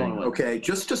 That's what I'm going with. Okay,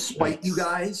 just to spite you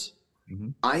guys,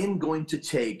 Mhm. I am going to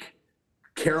take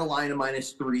Carolina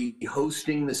 -3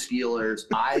 hosting the Steelers.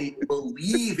 I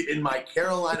believe in my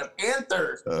Carolina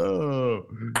Panthers. Oh,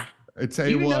 I tell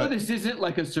you You know what. this isn't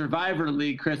like a Survivor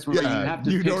League, Chris, where you have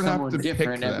to you pick don't have someone to pick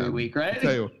different every them. week, I right?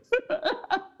 tell you,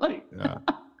 Like, yeah.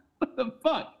 what the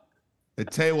fuck? I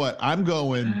tell you what, I'm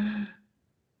going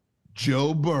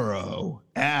Joe Burrow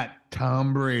at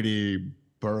Tom Brady.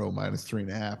 Burrow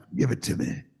 -3.5. Give it to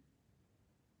me.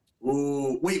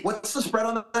 Ooh, wait, what's the spread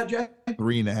on that, Jay?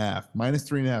 3.5.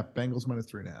 -3.5. Bengals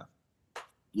 -3.5.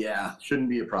 Yeah, shouldn't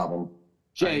be a problem.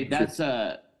 Jay, that's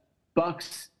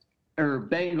Bucks or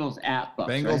Bengals at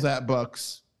Bucks. Bengals right? at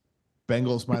Bucks.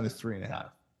 Bengals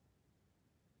 -3.5.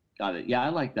 Got it. Yeah, I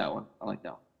like that one.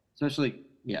 Especially,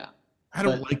 yeah. I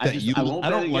don't But like that. I won't I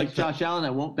bet don't like against that. Josh Allen. I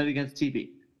won't bet against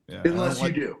TB. Yeah, I don't Unless you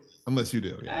like- do. Unless you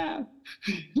do. Yeah.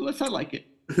 Unless I like it.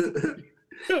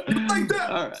 Like that.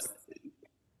 All right.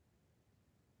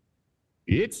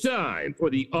 It's time for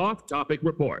the off-topic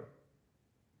report.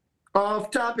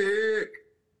 Off topic.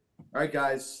 All right,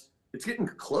 guys. It's getting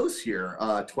close here.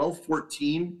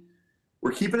 12:14.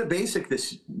 We're keeping it basic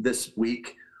this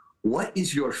week. What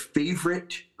is your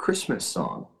favorite Christmas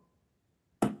song?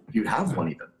 You have one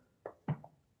even.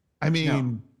 I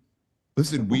mean,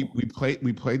 listen, we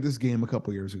played this game a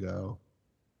couple years ago.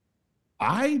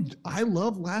 I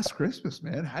love Last Christmas,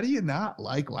 man. How do you not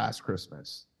like Last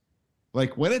Christmas?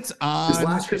 Like when it's on, It's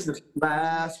Last Christmas.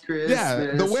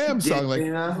 yeah, the Wham song. Like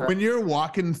Yeah. when you're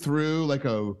walking through like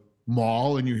a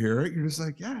mall and you hear it, you're just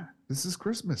like, yeah, this is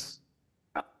Christmas.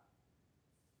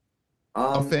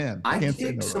 A fan. I Can't say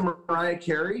take no, some Mariah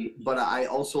Carey, but I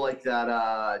also like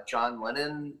that John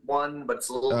Lennon one, but it's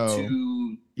a little Oh.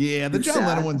 too. Yeah, the Too John sad.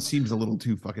 Lennon one seems a little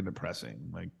too fucking depressing.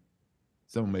 Like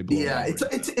someone may blow Yeah, it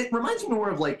over. it reminds me more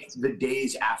of like the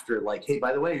days after, like, hey,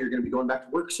 by the way, you're going to be going back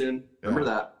to work soon. Remember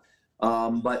that.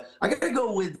 But I got to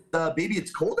go with Baby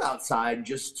It's Cold Outside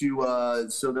just to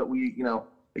so that we,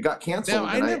 it got canceled.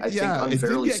 Now, and I think it did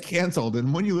unfairly. get canceled,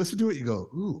 and when you listen to it, you go,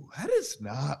 "Ooh, that is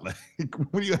not like."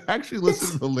 When you actually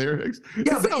listen to the lyrics, Yeah,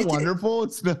 it's but not wonderful.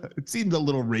 It's not. It seems a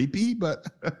little rapey, but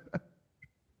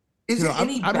Is You know, it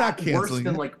any I'm not bad worse canceling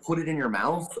than it. like put it in your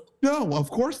mouth? No, of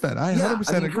course not. I Yeah,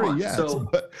 100% I mean, come agree. on. Yeah. So-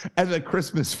 But as a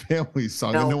Christmas family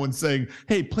song, and Now- no one's saying,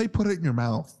 hey, put it in your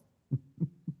mouth.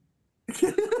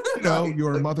 No,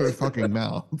 your motherfucking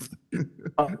mouth.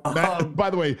 Matt, by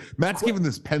the way, Matt's giving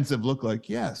this pensive look like,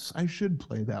 yes, I should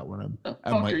play that when I'm The at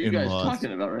fuck my are you guys in-laws.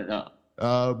 talking about right now?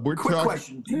 We're Quick talking.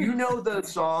 question. Do you know the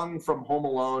song from Home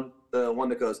Alone? The one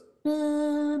that goes.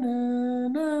 Na, na,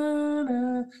 na,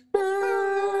 na,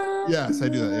 na, Yes, I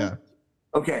do that. Yeah.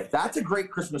 Okay, that's a great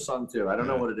Christmas song too. I don't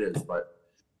know what it is, but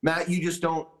Matt, you just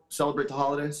don't celebrate the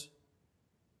holidays?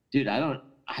 Dude, I don't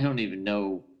even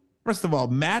know. First of all,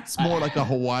 Matt's more like a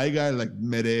Hawaii guy, like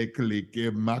Mere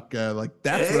Kaliki Maka. Like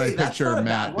that's what I Hey, picture not a bad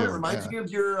Matt one. It doing. reminds Yeah. me of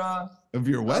your Of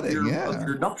your wedding, of yeah.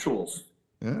 your nuptials.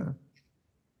 Yeah.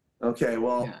 Okay,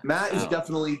 well, Yeah. Matt is Wow.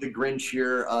 definitely the Grinch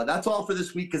here. That's all for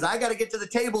this week because I got to get to the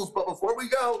tables. But before we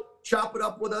go, chop it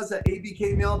up with us at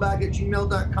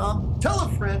abkmailbag@gmail.com. Tell a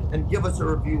friend and give us a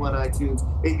review on iTunes.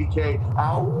 ABK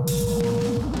out.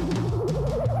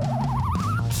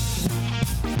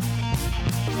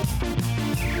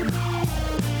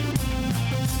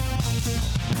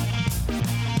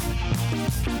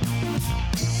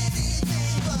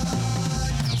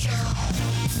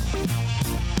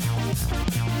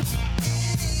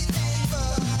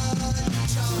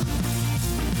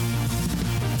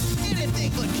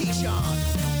 Anything but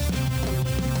Keyshawn.